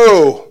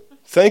 whoa,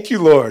 thank you,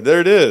 Lord, there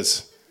it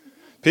is.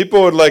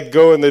 People would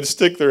go and they'd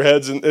stick their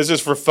heads in, it's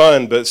just for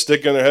fun, but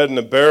sticking their head in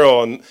a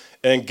barrel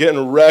and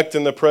getting wrecked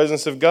in the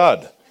presence of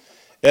God.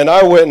 And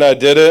I went and I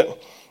did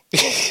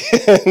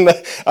it, and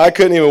I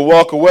couldn't even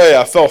walk away.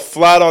 I fell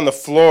flat on the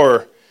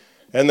floor,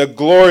 and the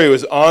glory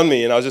was on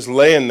me, and I was just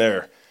laying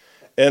there.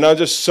 And I was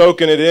just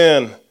soaking it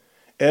in.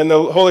 And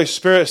the Holy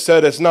Spirit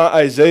said, it's not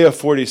Isaiah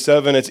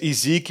 47, it's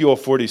Ezekiel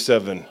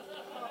 47.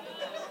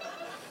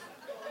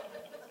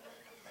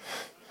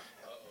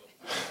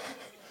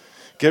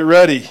 Get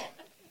ready.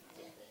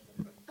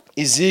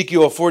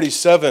 Ezekiel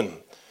 47.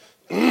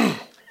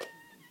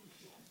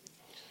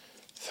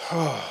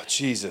 Oh,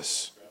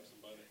 Jesus.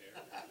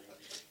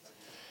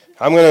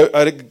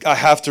 I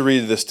have to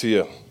read this to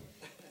you.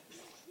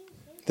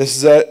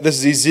 This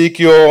is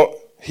Ezekiel.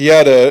 He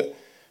had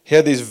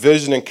these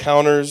vision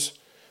encounters.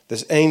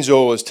 This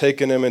angel was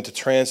taking him into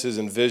trances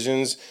and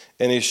visions,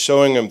 and he's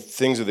showing him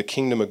things of the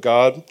kingdom of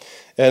God.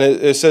 And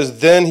it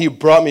says, then he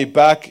brought me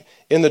back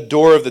in the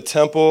door of the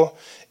temple,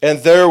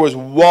 and there was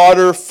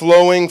water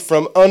flowing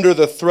from under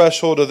the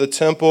threshold of the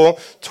temple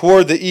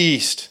toward the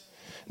east.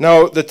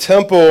 Now, the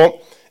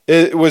temple,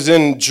 it was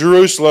in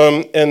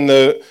Jerusalem, and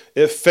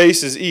it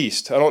faces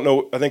east.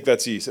 I think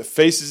that's east. It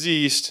faces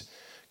east,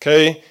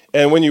 okay?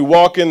 And when you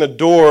walk in the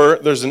door,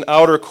 there's an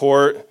outer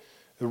court,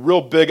 a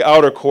real big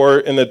outer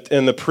court, and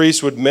the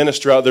priest would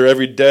minister out there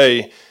every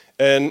day.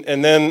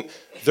 And then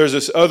there's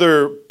this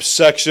other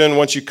section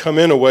once you come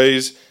in a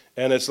ways,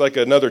 and it's like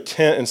another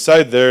tent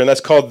inside there, and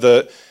that's called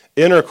the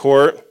inner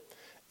court.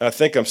 I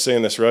think I'm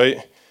saying this right.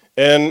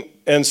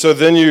 And so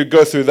then you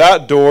go through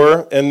that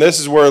door, and this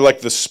is where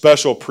the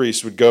special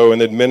priest would go and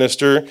they'd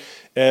minister.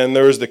 And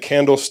there was the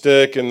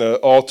candlestick and the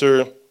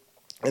altar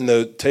and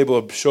the table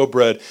of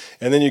showbread.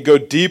 And then you go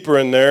deeper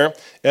in there,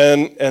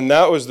 and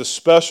that was the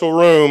special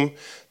room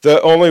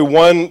that only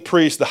one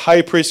priest, the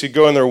high priest, could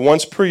go in there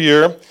once per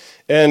year,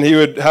 and he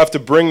would have to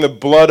bring the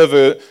blood of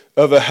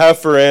a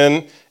heifer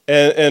in,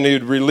 and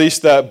he'd release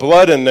that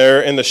blood in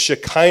there in the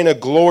Shekinah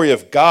glory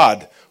of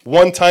God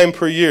one time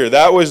per year.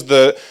 That's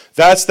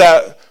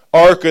that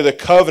Ark of the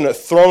Covenant,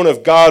 throne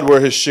of God, where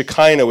His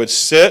Shekinah would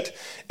sit.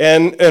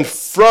 And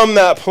from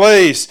that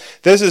place,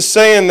 this is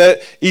saying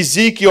that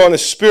Ezekiel and the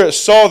Spirit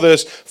saw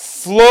this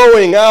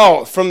flowing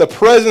out from the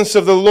presence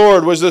of the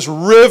Lord was this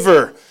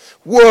river.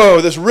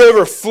 Whoa, this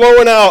river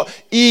flowing out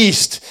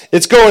east.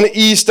 It's going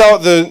east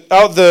out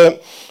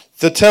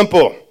the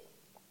temple.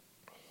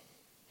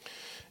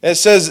 And it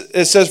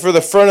says for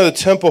the front of the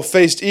temple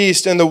faced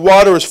east, and the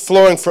water was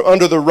flowing from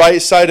under the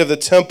right side of the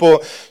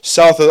temple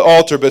south of the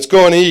altar, but it's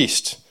going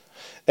east.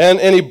 And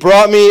he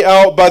brought me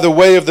out by the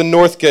way of the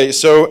north gate.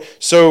 So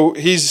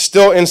he's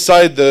still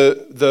inside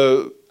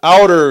the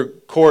outer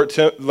court,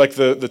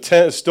 the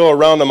tent is still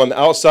around him on the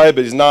outside,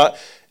 but he's not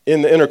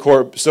in the inner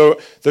court. So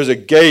there's a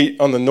gate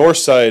on the north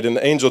side, and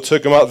the angel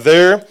took him out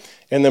there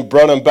and then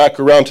brought him back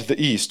around to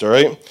the east, all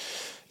right?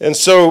 And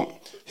so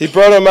he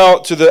brought him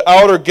out to the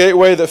outer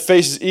gateway that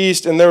faces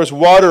east, and there was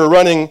water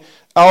running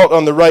out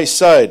on the right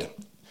side.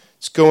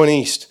 It's going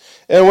east.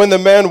 And when the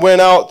man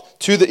went out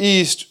to the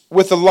east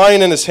with a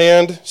line in his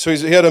hand, so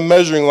he had a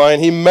measuring line,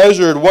 he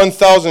measured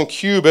 1,000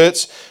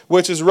 cubits,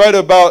 which is right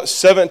about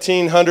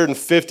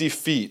 1,750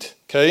 feet,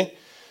 okay?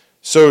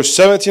 So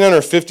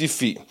 1,750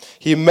 feet.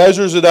 He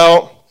measures it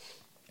out,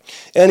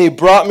 and he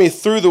brought me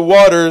through the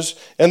waters,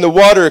 and the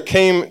water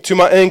came to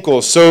my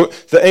ankles. So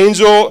the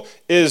angel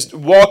is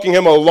walking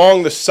him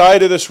along the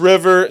side of this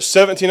river,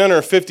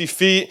 1,750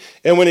 feet,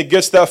 and when he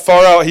gets that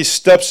far out, he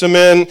steps him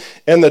in,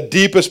 and the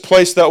deepest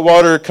place that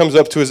water comes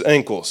up to his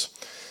ankles.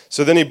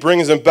 So then he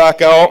brings him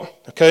back out,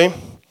 okay?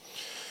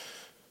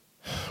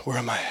 Where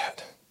am I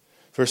at?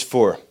 Verse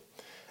 4.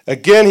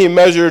 Again, he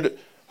measured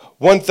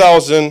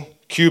 1,000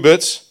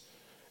 cubits,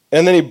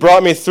 and then he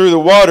brought me through the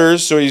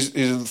waters, so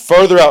he's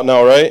further out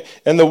now, right?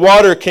 And the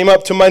water came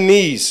up to my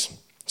knees,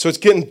 so it's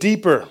getting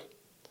deeper.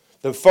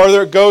 The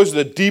farther it goes,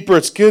 the deeper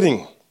it's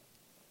getting.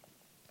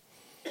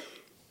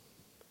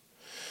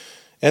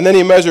 And then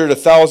he measured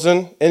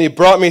 1,000, and he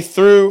brought me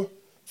through.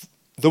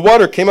 The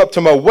water came up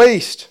to my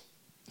waist,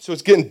 so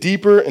it's getting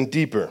deeper and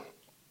deeper.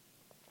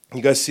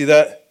 You guys see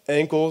that?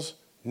 Ankles,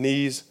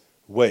 knees,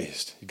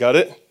 waist. You got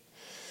it?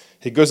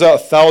 He goes out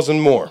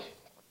 1,000 more.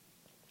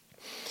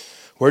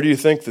 Where do you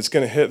think that's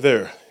going to hit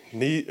there?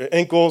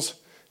 Ankles,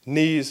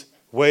 knees,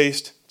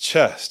 waist,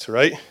 chest,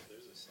 right?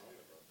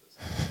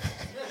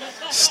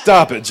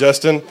 Stop it,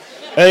 Justin.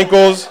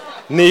 Ankles,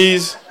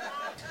 knees,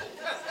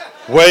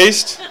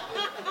 waist.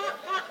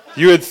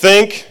 You would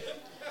think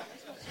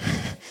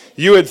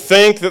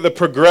that the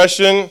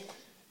progression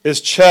is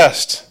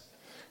chest,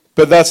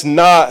 but that's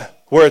not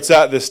where it's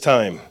at this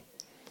time.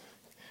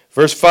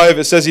 Verse 5,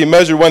 it says he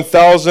measured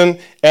 1,000,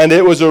 and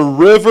it was a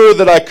river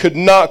that I could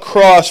not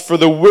cross, for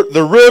the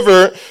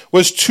river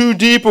was too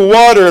deep a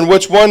water in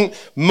which one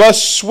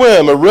must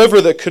swim, a river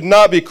that could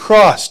not be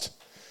crossed.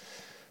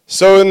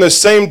 So in the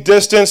same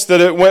distance that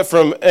it went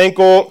from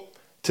ankle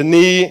to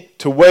knee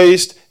to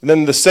waist, and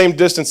then the same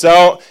distance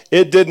out,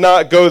 it did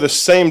not go the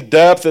same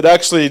depth. It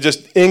actually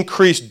just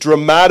increased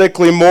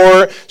dramatically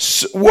more.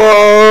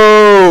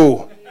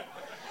 Whoa!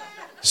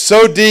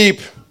 So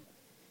deep.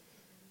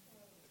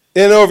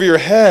 In over your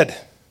head.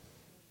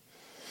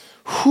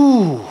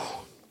 Whew.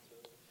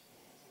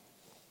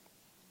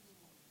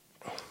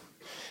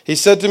 He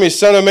said to me,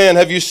 Son of man,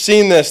 have you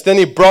seen this? Then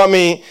he brought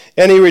me,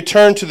 and he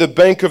returned to the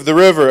bank of the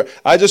river.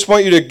 I just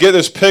want you to get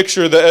this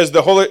picture that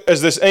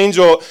as this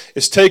angel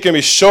is taking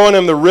me, showing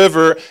him the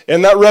river,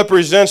 and that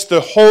represents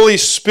the Holy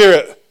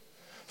Spirit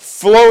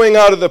flowing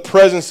out of the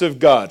presence of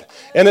God.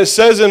 And it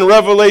says in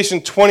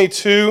Revelation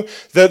 22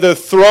 that the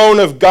throne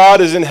of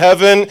God is in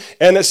heaven,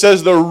 and it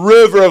says the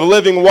river of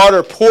living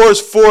water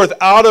pours forth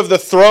out of the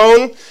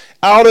throne,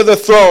 out of the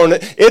throne.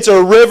 It's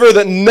a river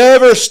that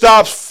never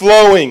stops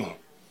flowing.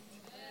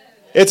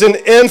 It's an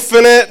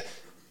infinite,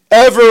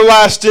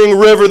 everlasting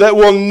river that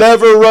will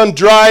never run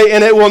dry,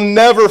 and it will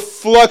never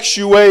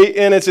fluctuate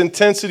in its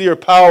intensity or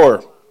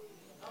power.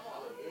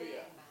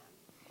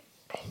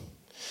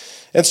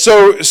 And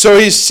so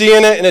he's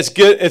seeing it, and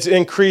it's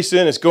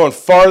increasing. It's going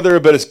farther,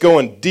 but it's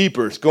going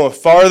deeper. It's going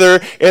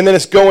farther, and then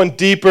it's going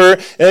deeper,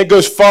 and it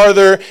goes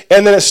farther,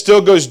 and then it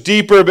still goes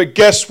deeper. But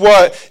guess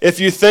what? If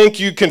you think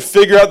you can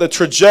figure out the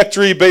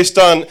trajectory based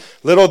on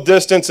little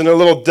distance and a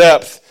little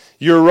depth,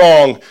 you're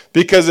wrong,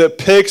 because it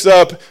picks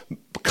up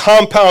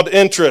compound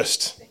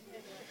interest.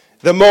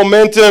 The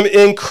momentum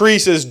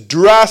increases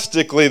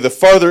drastically the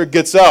farther it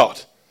gets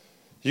out.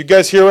 You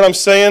guys hear what I'm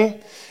saying?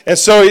 And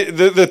so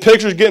the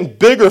picture's getting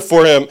bigger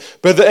for him.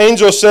 But the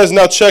angel says,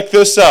 now check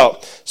this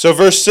out. So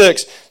verse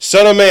 6,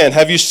 Son of man,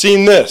 have you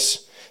seen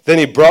this? Then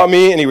he brought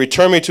me and he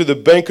returned me to the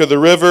bank of the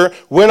river.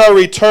 When I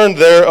returned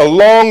there,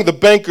 along the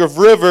bank of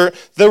river,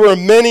 there were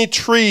many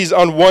trees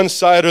on one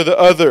side or the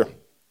other.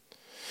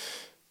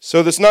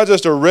 So it's not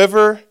just a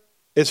river,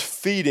 it's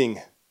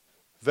feeding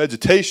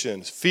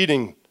vegetation, it's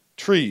feeding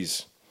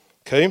trees.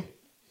 Okay?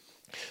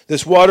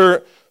 This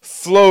water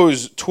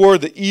flows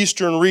toward the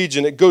eastern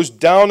region. It goes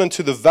down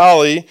into the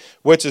valley,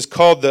 which is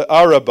called the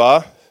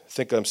Arabah. I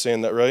think I'm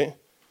saying that right.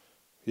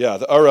 Yeah,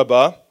 the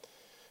Arabah,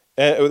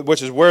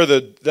 which is where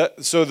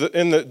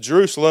in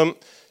Jerusalem,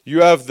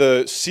 you have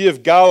the Sea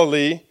of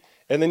Galilee,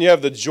 and then you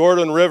have the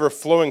Jordan River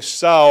flowing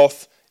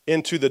south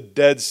into the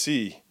Dead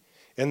Sea.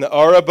 And the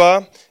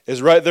Arabah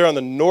is right there on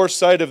the north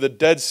side of the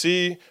Dead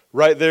Sea,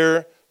 right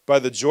there by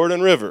the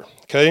Jordan River.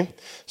 Okay?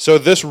 So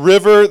this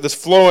river that's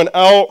flowing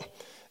out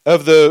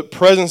of the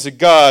presence of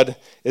God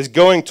is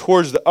going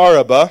towards the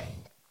Arabah,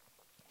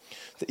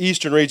 the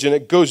eastern region.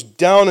 It goes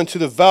down into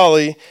the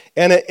valley,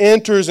 and it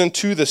enters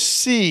into the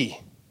sea.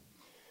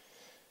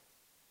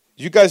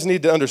 You guys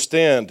need to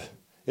understand,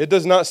 it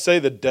does not say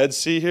the Dead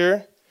Sea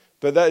here,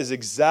 but that is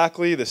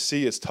exactly the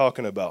sea it's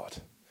talking about.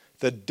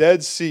 The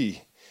Dead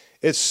Sea.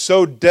 It's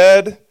so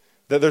dead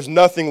that there's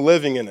nothing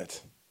living in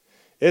it.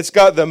 It's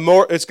got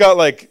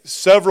like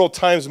several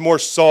times more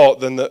salt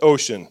than the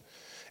ocean.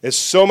 It's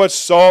so much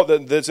salt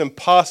that it's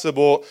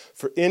impossible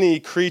for any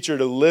creature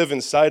to live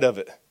inside of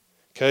it.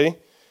 Okay?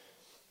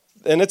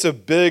 And it's a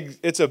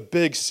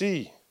big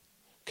sea.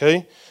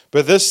 Okay?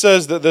 But this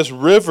says that this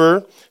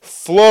river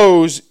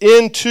flows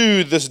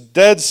into this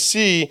Dead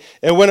Sea,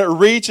 and when it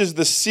reaches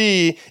the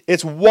sea,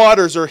 its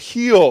waters are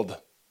healed.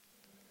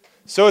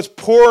 So it's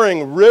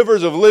pouring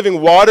rivers of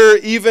living water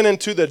even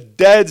into the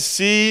Dead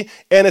Sea,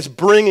 and it's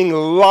bringing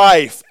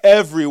life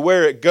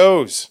everywhere it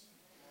goes.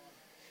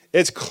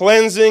 It's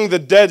cleansing the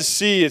Dead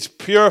Sea. It's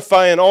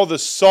purifying all the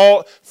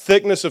salt,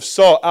 thickness of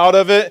salt out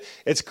of it.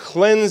 It's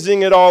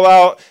cleansing it all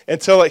out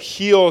until it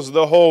heals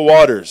the whole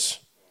waters.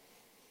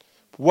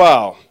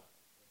 Wow.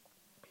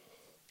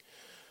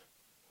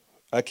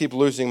 I keep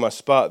losing my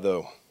spot,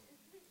 though.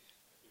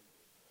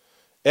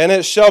 And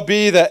it shall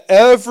be that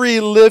every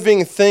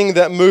living thing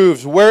that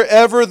moves,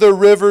 wherever the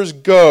rivers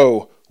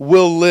go,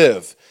 will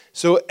live.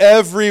 So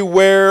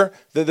everywhere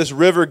that this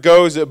river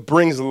goes, it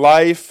brings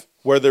life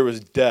where there was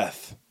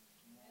death.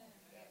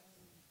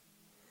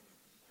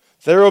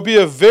 There will be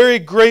a very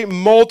great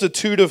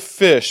multitude of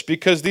fish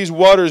because these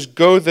waters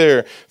go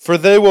there, for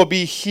they will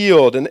be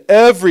healed, and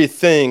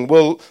everything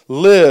will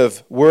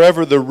live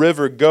wherever the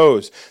river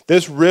goes.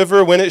 This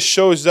river, when it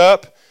shows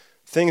up,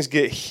 things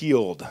get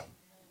healed.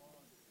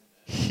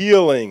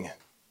 Healing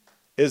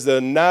is the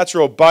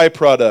natural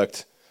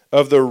byproduct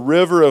of the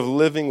river of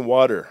living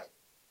water.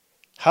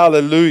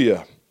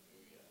 Hallelujah.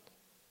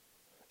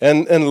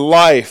 And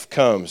life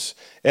comes.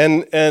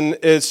 And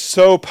it's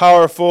so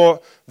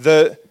powerful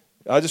that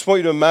I just want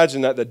you to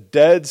imagine that the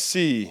Dead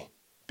Sea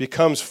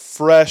becomes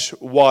fresh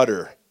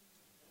water.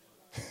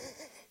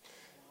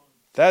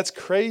 That's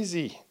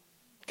crazy.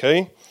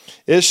 Okay?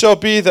 It shall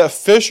be that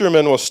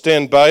fishermen will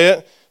stand by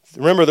it.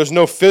 Remember, there's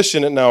no fish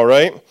in it now,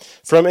 right?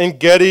 From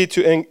En-Gedi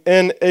to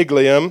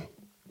En-Eglaim,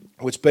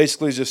 which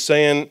basically is just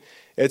saying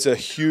it's a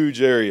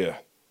huge area.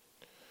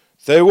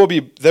 There will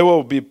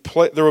be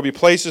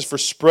places for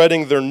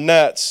spreading their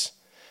nets.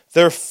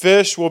 Their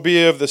fish will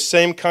be of the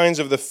same kinds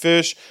of the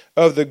fish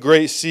of the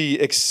great sea,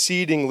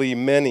 exceedingly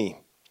many.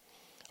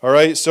 All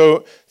right,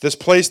 so this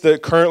place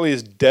that currently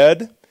is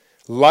dead,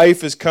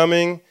 life is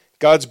coming.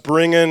 God's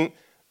bringing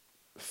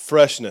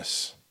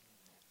freshness.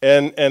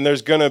 And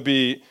there's going to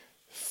be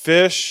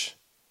fish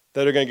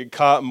that are going to get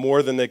caught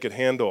more than they could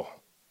handle.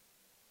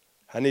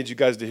 I need you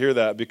guys to hear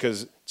that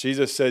because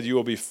Jesus said you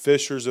will be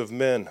fishers of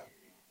men.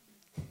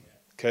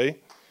 Okay?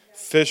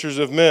 Fishers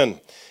of men.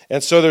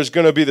 And so there's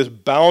going to be this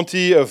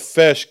bounty of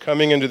fish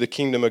coming into the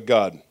kingdom of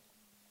God.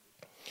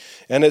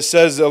 And it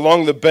says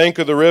along the bank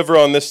of the river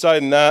on this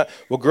side and that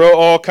will grow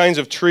all kinds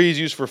of trees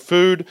used for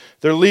food.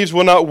 Their leaves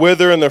will not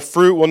wither and their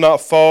fruit will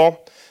not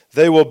fall.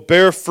 They will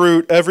bear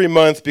fruit every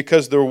month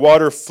because their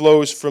water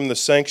flows from the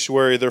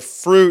sanctuary. Their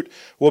fruit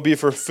will be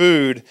for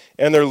food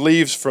and their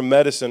leaves for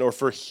medicine or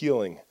for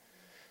healing.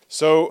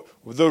 So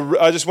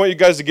I just want you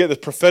guys to get this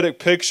prophetic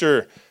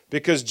picture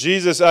because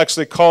Jesus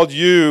actually called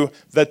you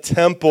the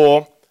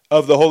temple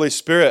of the Holy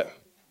Spirit.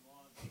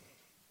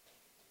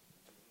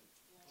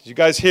 You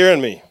guys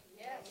hearing me?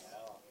 Yes.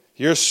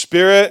 Your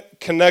spirit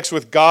connects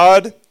with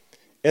God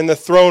in the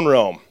throne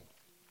realm.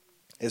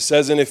 It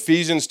says in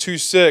Ephesians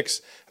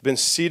 2:6, been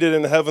seated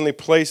in the heavenly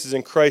places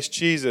in Christ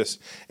Jesus.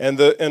 And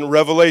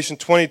Revelation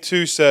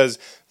 22 says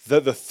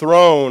that the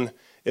throne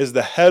is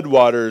the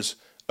headwaters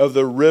of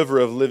the river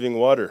of living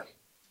water.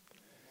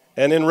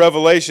 And in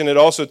Revelation, it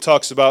also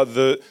talks about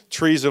the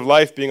trees of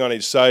life being on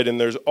each side, and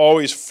there's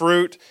always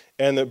fruit,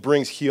 and that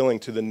brings healing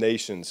to the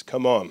nations.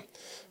 Come on.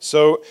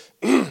 So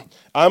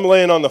I'm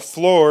laying on the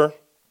floor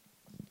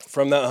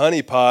from that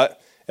honey pot,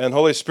 and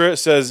Holy Spirit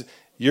says,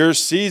 your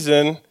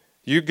season,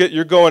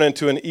 you're going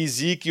into an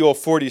Ezekiel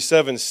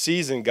 47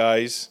 season,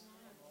 guys.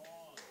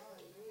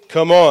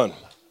 Come on.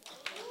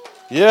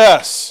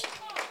 Yes.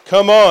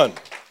 Come on.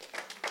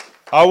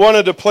 I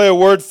wanted to play a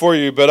word for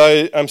you, but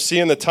I'm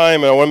seeing the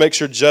time, and I want to make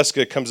sure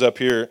Jessica comes up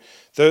here.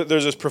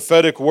 There's this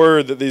prophetic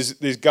word that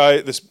these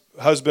guys, this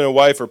husband and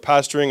wife, are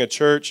pastoring a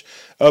church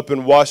up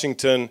in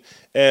Washington,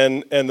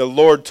 and the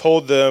Lord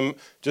told them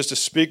just to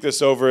speak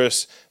this over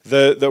us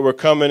that we're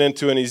coming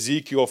into an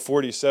Ezekiel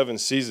 47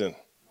 season.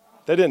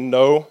 They didn't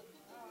know.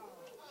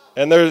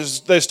 And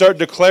they start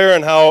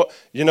declaring how,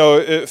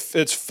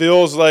 it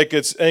feels like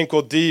it's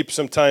ankle deep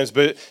sometimes,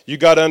 but you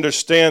got to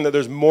understand that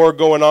there's more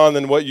going on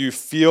than what you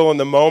feel in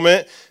the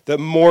moment, that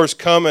more's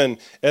coming.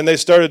 And they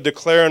started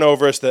declaring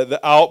over us that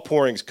the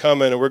outpouring's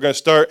coming, and we're going to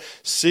start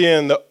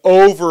seeing the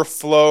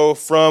overflow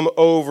from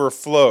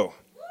overflow.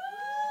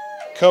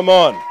 Come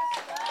on.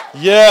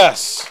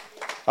 Yes.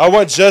 I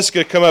want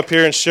Jessica to come up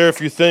here and share a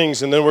few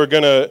things, and then we're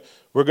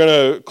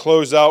gonna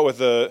close out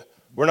with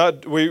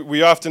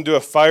we often do a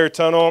fire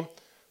tunnel,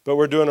 but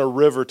we're doing a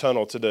river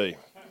tunnel today.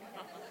 Awesome.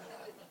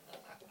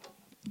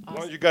 Why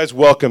don't you guys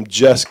welcome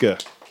Jessica?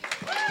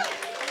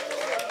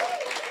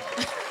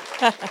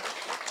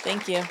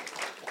 Thank you.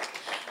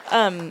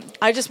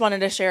 I just wanted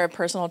to share a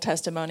personal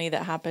testimony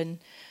that happened.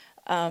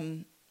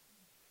 We're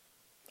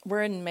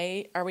in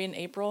May. Are we in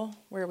April?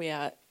 Where are we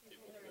at?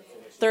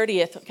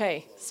 30th.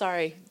 Okay,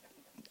 sorry.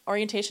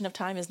 Orientation of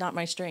time is not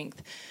my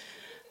strength.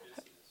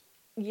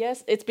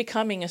 Yes, it's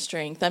becoming a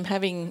strength. I'm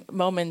having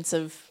moments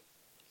of,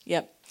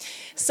 yep.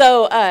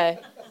 So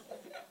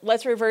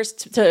let's reverse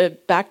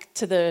back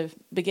to the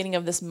beginning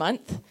of this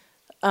month.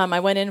 I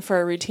went in for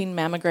a routine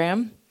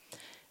mammogram,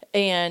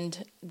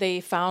 and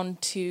they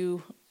found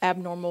 2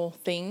 abnormal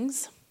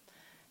things.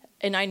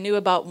 And I knew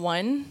about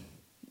one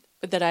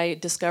that I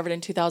discovered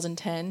in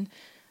 2010,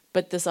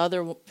 but this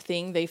other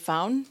thing they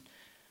found,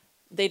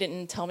 they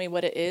didn't tell me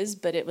what it is,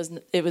 but it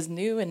was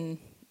new and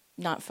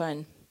not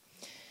fun.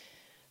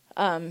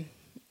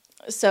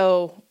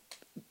 So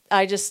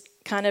I just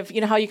kind of,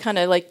 how you kind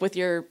of like with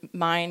your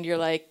mind, you're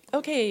like,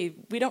 okay,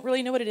 we don't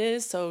really know what it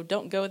is, so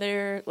don't go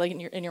there, like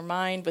in your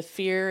mind with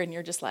fear, and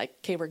you're just like,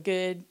 okay, we're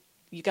good,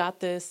 you got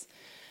this.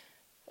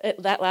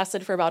 That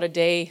lasted for about a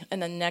day,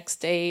 and the next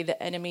day,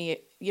 the enemy,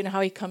 you know how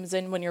he comes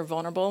in when you're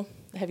vulnerable?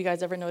 Have you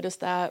guys ever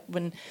noticed that?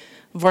 When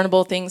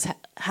vulnerable things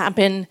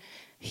happen,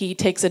 he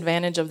takes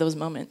advantage of those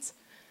moments.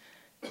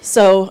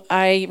 So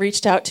I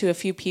reached out to a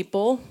few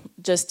people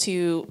just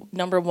to,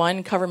 number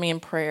one, cover me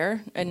in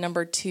prayer, and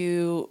number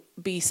two,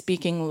 be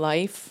speaking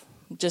life.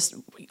 Just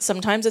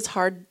sometimes it's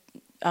hard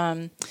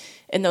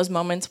in those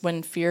moments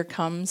when fear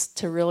comes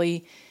to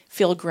really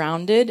feel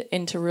grounded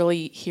and to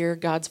really hear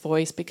God's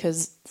voice,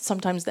 because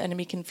sometimes the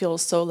enemy can feel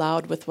so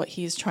loud with what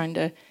he's trying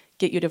to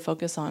get you to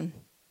focus on.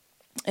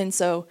 And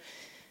so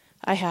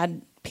I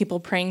had people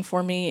praying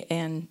for me,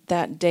 and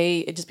that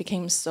day it just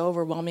became so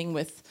overwhelming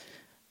with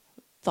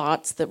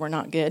thoughts that were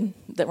not good,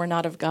 that were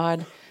not of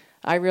God.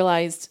 I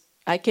realized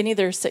I can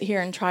either sit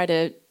here and try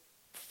to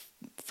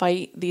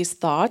fight these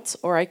thoughts,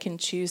 or I can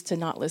choose to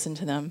not listen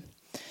to them.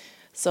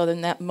 So in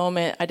that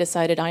moment, I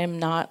decided I am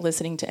not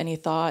listening to any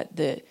thought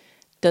that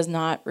does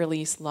not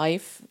release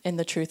life in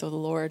the truth of the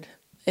Lord.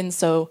 And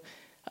so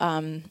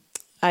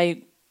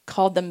I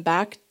called them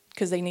back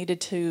because they needed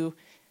to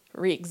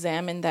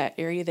re-examine that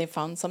area. They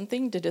found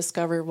something to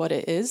discover what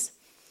it is.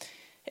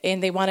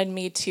 And they wanted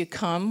me to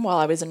come while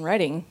I was in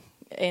Reading.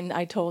 And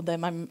I told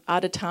them, I'm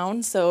out of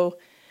town, so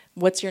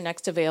what's your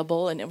next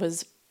available? And it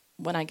was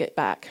when I get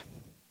back.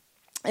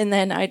 And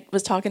then I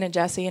was talking to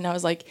Jesse, and I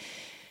was like,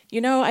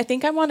 I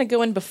think I want to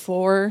go in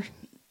before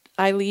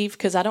I leave,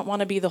 because I don't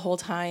want to be the whole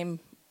time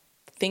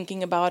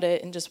thinking about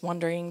it and just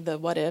wondering the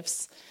what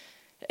ifs.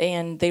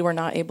 And they were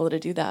not able to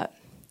do that.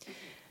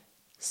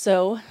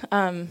 So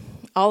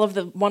all of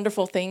the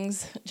wonderful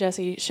things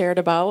Jesse shared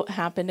about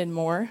happened and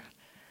more.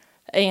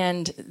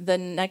 And the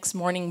next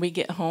morning we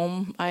get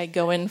home, I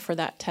go in for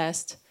that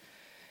test.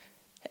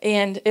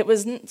 And it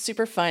wasn't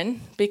super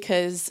fun,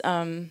 because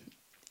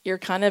you're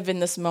kind of in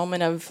this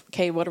moment of,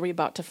 okay, what are we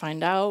about to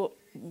find out?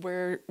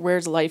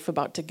 Where's life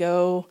about to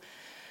go?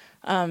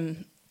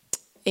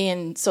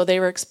 And so they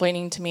were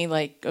explaining to me,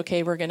 like,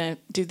 okay, we're going to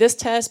do this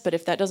test, but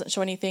if that doesn't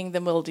show anything,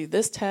 then we'll do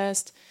this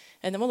test,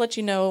 and then we'll let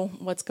you know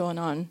what's going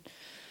on.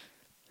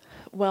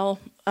 Well,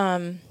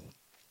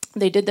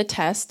 they did the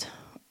test,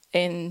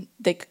 and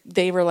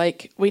they were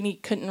like,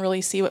 couldn't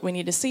really see what we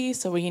need to see,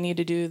 so we need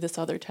to do this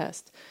other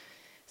test.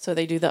 So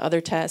they do the other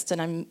test,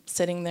 and I'm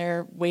sitting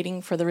there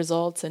waiting for the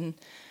results, and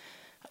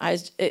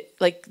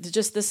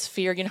just this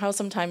fear. You know how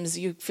sometimes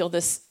you feel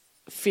this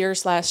fear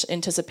 /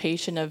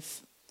 anticipation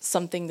of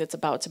something that's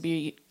about to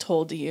be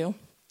told to you.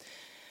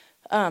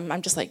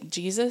 I'm just like,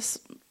 Jesus,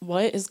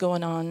 what is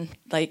going on?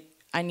 Like,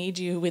 I need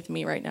you with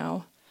me right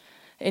now.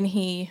 And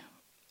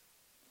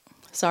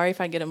sorry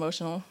if I get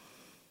emotional,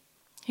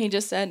 he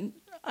just said,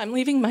 I'm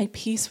leaving my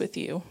peace with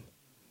you.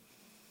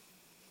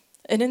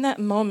 And in that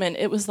moment,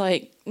 it was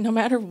like, no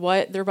matter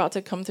what they're about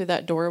to come through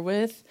that door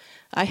with,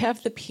 I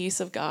have the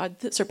peace of God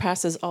that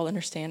surpasses all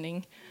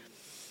understanding.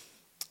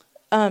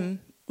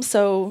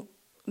 So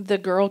the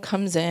girl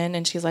comes in,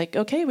 and she's like,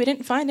 okay, we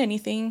didn't find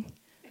anything.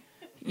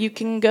 You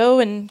can go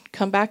and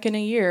come back in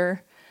a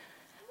year.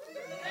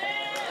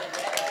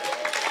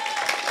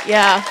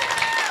 Yeah.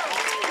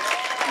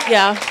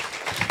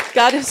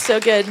 God is so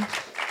good.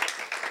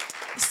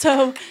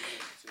 So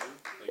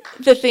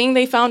the thing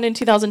they found in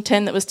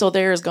 2010 that was still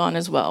there is gone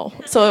as well.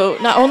 So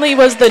not only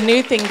was the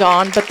new thing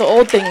gone, but the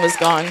old thing was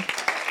gone.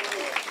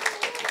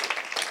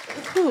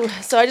 Whew.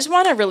 So I just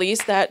want to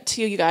release that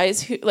to you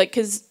guys,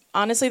 because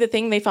honestly, the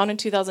thing they found in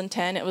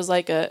 2010, it was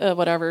like a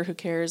whatever, who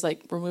cares?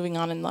 Like, we're moving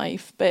on in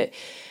life. But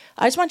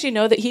I just want you to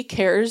know that he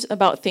cares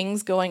about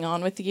things going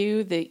on with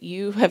you that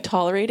you have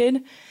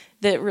tolerated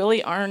that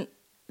really aren't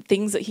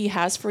things that he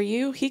has for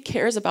you. He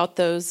cares about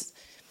those.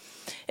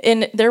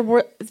 And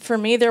for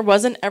me, there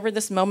wasn't ever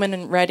this moment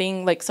in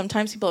Reading. Like,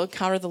 sometimes people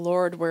encounter the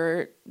Lord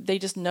where they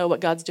just know what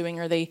God's doing,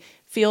 or they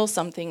feel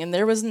something. And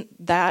there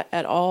wasn't that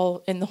at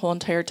all in the whole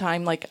entire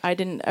time. Like, I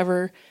didn't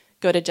ever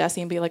go to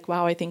Jesse and be like,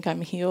 wow, I think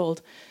I'm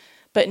healed.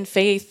 But in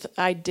faith,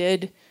 I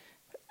did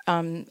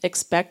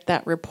expect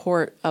that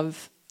report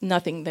of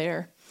nothing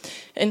there.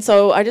 And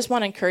so I just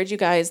want to encourage you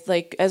guys,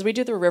 like, as we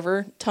do the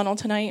river tunnel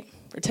tonight,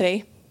 or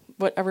today,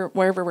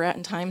 wherever we're at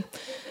in time,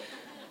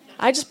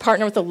 I just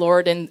partner with the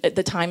Lord in at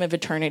the time of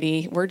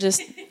eternity. We're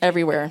just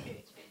everywhere.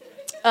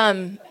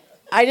 I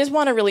just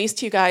want to release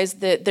to you guys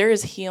that there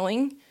is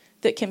healing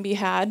that can be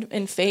had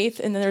in faith,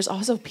 and then there's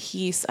also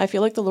peace. I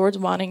feel like the Lord's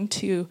wanting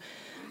to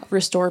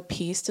restore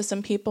peace to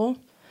some people.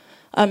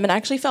 And I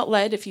actually felt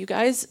led, if you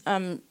guys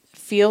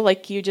feel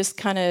like you just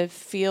kind of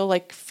feel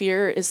like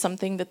fear is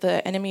something that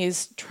the enemy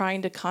is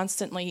trying to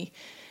constantly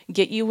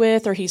get you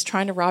with, or he's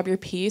trying to rob your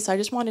peace, I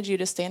just wanted you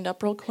to stand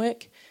up real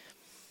quick.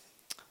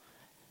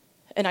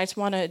 And I just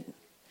want to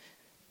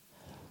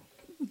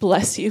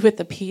bless you with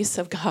the peace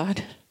of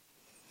God.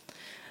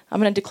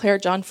 I'm going to declare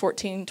John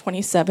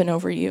 14:27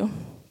 over you.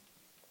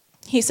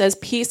 He says,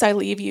 peace I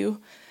leave you,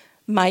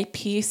 my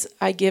peace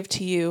I give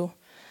to you.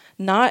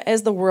 Not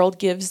as the world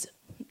gives,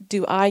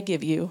 do I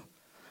give you.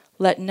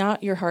 Let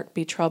not your heart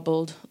be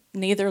troubled,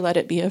 neither let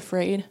it be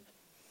afraid.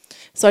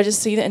 So I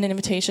just see an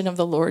invitation of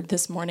the Lord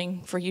this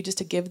morning for you just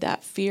to give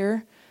that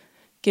fear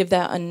Give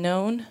that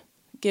unknown.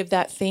 Give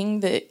that thing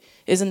that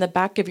is in the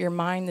back of your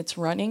mind that's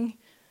running.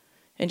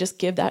 And just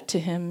give that to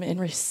him and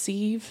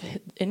receive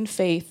in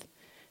faith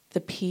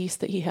the peace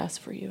that he has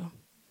for you.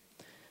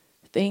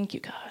 Thank you,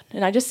 God.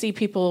 And I just see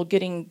people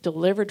getting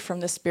delivered from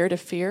the spirit of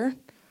fear.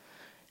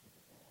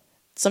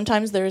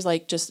 Sometimes there's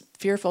like just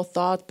fearful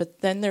thoughts,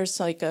 but then there's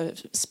like a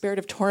spirit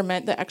of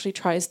torment that actually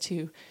tries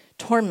to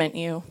torment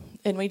you.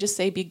 And we just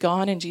say, be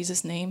gone in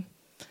Jesus' name.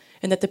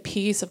 And that the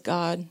peace of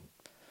God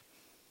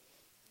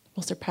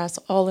will surpass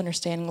all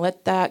understanding.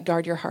 Let that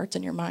guard your hearts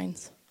and your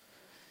minds.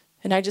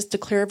 And I just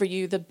declare over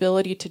you the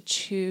ability to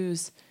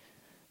choose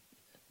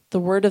the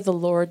word of the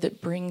Lord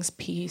that brings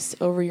peace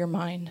over your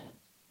mind.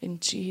 In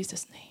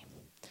Jesus'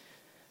 name.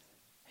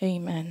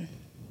 Amen.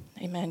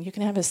 Amen. You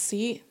can have a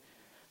seat.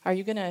 Are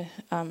you going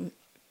to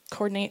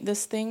coordinate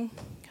this thing?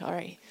 All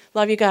right.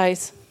 Love you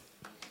guys.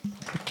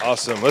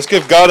 Awesome. Let's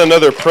give God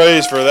another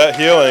praise for that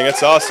healing.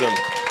 It's awesome.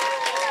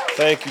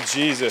 Thank you,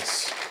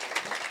 Jesus.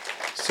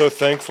 So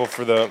thankful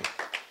for that.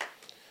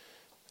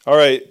 All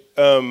right.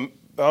 I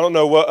don't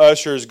know what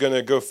usher is going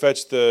to go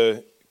fetch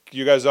the...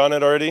 You guys on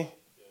it already?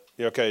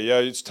 Yeah. Okay. Yeah,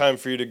 it's time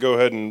for you to go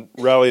ahead and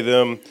rally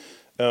them.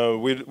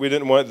 We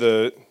didn't want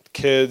the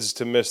kids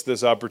to miss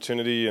this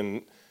opportunity,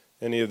 and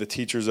any of the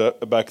teachers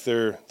back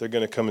there, they're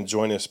going to come and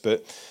join us.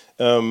 But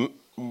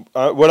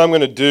what I'm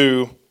going to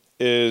do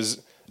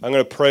is I'm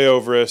going to pray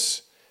over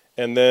us,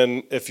 and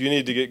then if you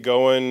need to get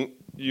going,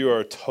 you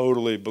are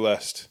totally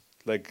blessed.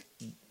 Like,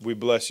 we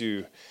bless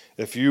you.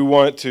 If you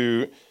want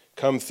to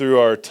come through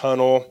our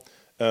tunnel,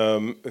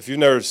 if you've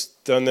never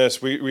done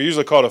this, we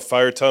usually call it a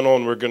fire tunnel,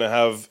 and we're going to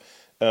have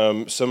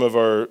some of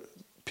our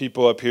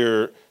people up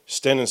here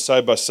standing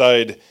side by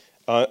side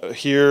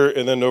here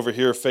and then over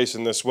here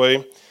facing this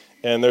way.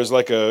 And there's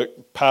like a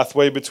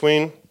pathway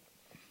between,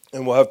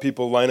 and we'll have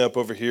people line up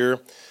over here.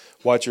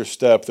 Watch your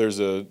step. There's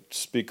a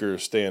speaker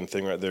stand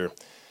thing right there.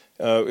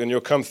 And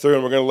you'll come through,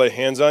 and we're going to lay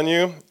hands on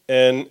you.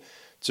 And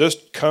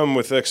just come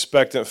with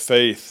expectant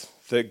faith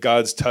that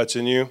God's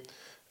touching you.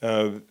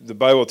 The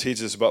Bible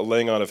teaches about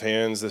laying on of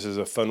hands. This is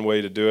a fun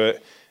way to do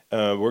it.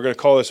 We're going to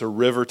call this a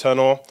river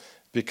tunnel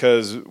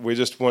because we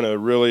just want to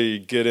really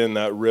get in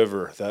that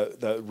river,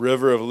 that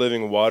river of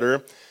living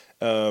water.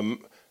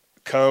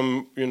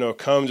 Come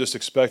just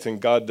expecting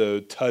God to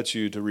touch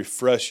you, to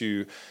refresh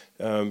you,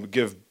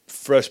 give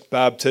fresh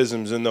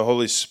baptisms in the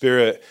Holy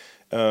Spirit,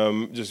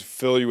 just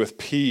fill you with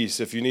peace.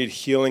 If you need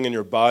healing in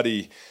your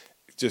body,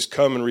 just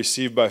come and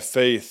receive by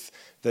faith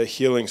that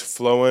healing's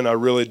flowing. I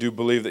really do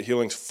believe that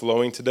healing's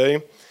flowing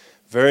today.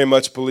 Very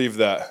much believe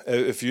that.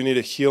 If you need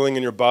a healing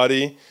in your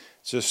body,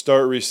 just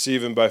start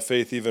receiving by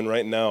faith even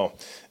right now.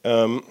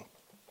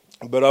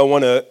 But I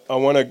want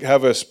to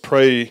have us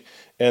pray,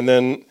 and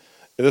then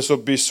this will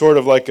be sort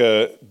of like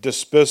a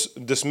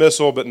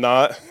dismissal, but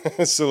not.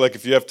 So, like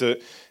if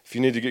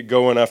you need to get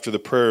going after the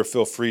prayer,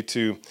 feel free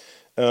to.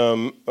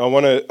 I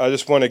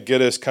just want to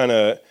get us kind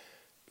of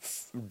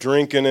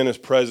drinking in His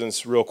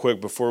presence real quick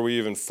before we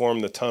even form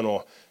the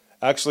tunnel.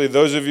 Actually,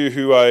 those of you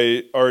who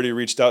I already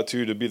reached out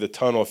to be the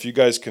tunnel, if you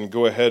guys can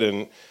go ahead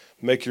and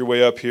make your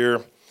way up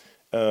here,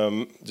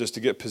 just to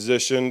get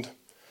positioned.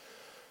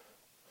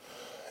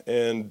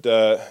 And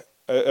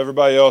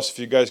everybody else, if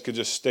you guys could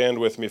just stand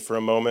with me for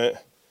a moment.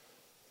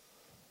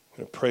 I'm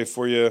going to pray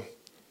for you.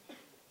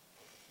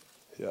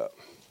 Yeah.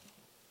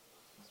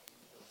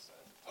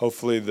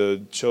 Hopefully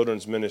the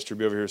children's ministry will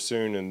be over here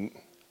soon, and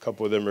a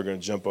couple of them are going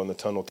to jump on the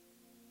tunnel.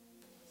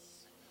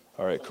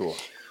 All right, cool.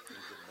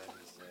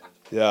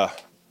 Yeah.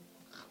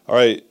 All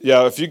right.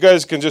 Yeah, if you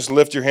guys can just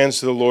lift your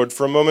hands to the Lord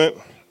for a moment.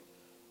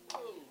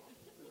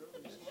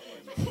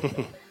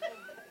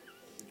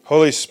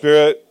 Holy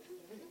Spirit,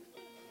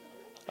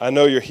 I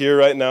know you're here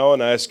right now,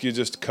 and I ask you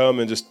just to come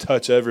and just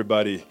touch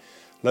everybody.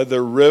 Let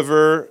the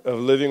river of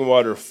living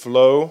water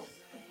flow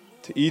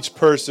to each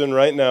person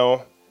right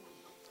now.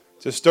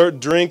 Just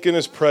start drinking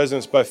His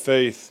presence by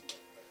faith.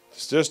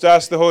 Just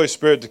ask the Holy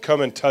Spirit to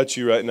come and touch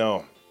you right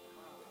now.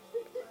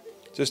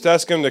 Just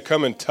ask Him to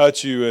come and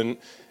touch you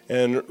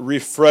and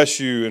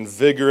refresh you,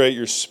 invigorate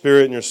your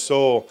spirit and your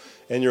soul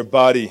and your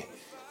body.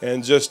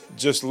 And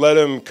just let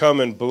Him come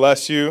and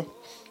bless you.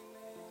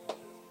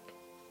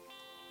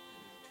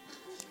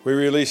 We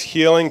release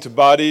healing to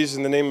bodies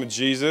in the name of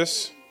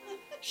Jesus.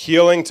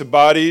 Healing to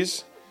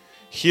bodies.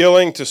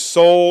 Healing to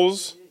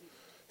souls.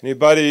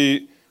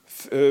 Anybody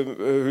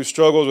who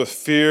struggles with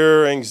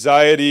fear,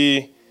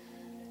 anxiety,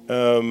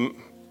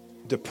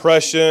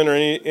 depression, or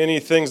any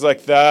things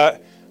like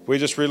that, we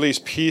just release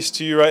peace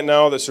to you right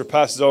now that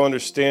surpasses all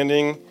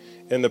understanding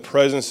in the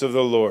presence of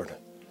the Lord.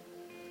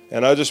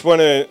 And I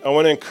want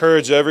to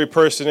encourage every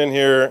person in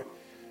here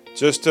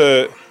just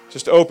to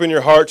open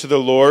your heart to the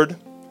Lord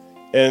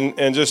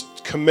and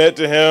just commit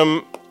to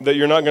Him that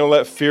you're not going to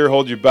let fear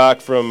hold you back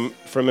from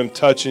Him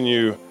touching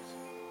you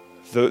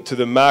to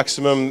the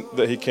maximum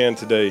that He can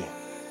today.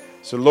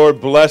 So Lord,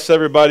 bless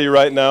everybody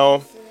right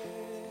now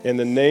in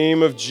the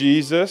name of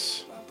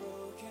Jesus.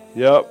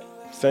 Yep.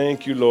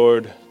 Thank you,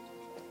 Lord.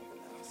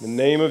 In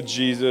the name of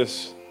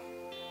Jesus.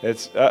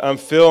 I'm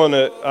feeling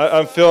it.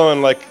 I'm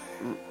feeling like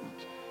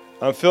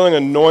I'm feeling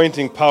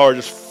anointing power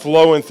just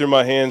flowing through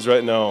my hands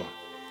right now.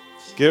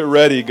 Get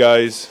ready,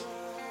 guys.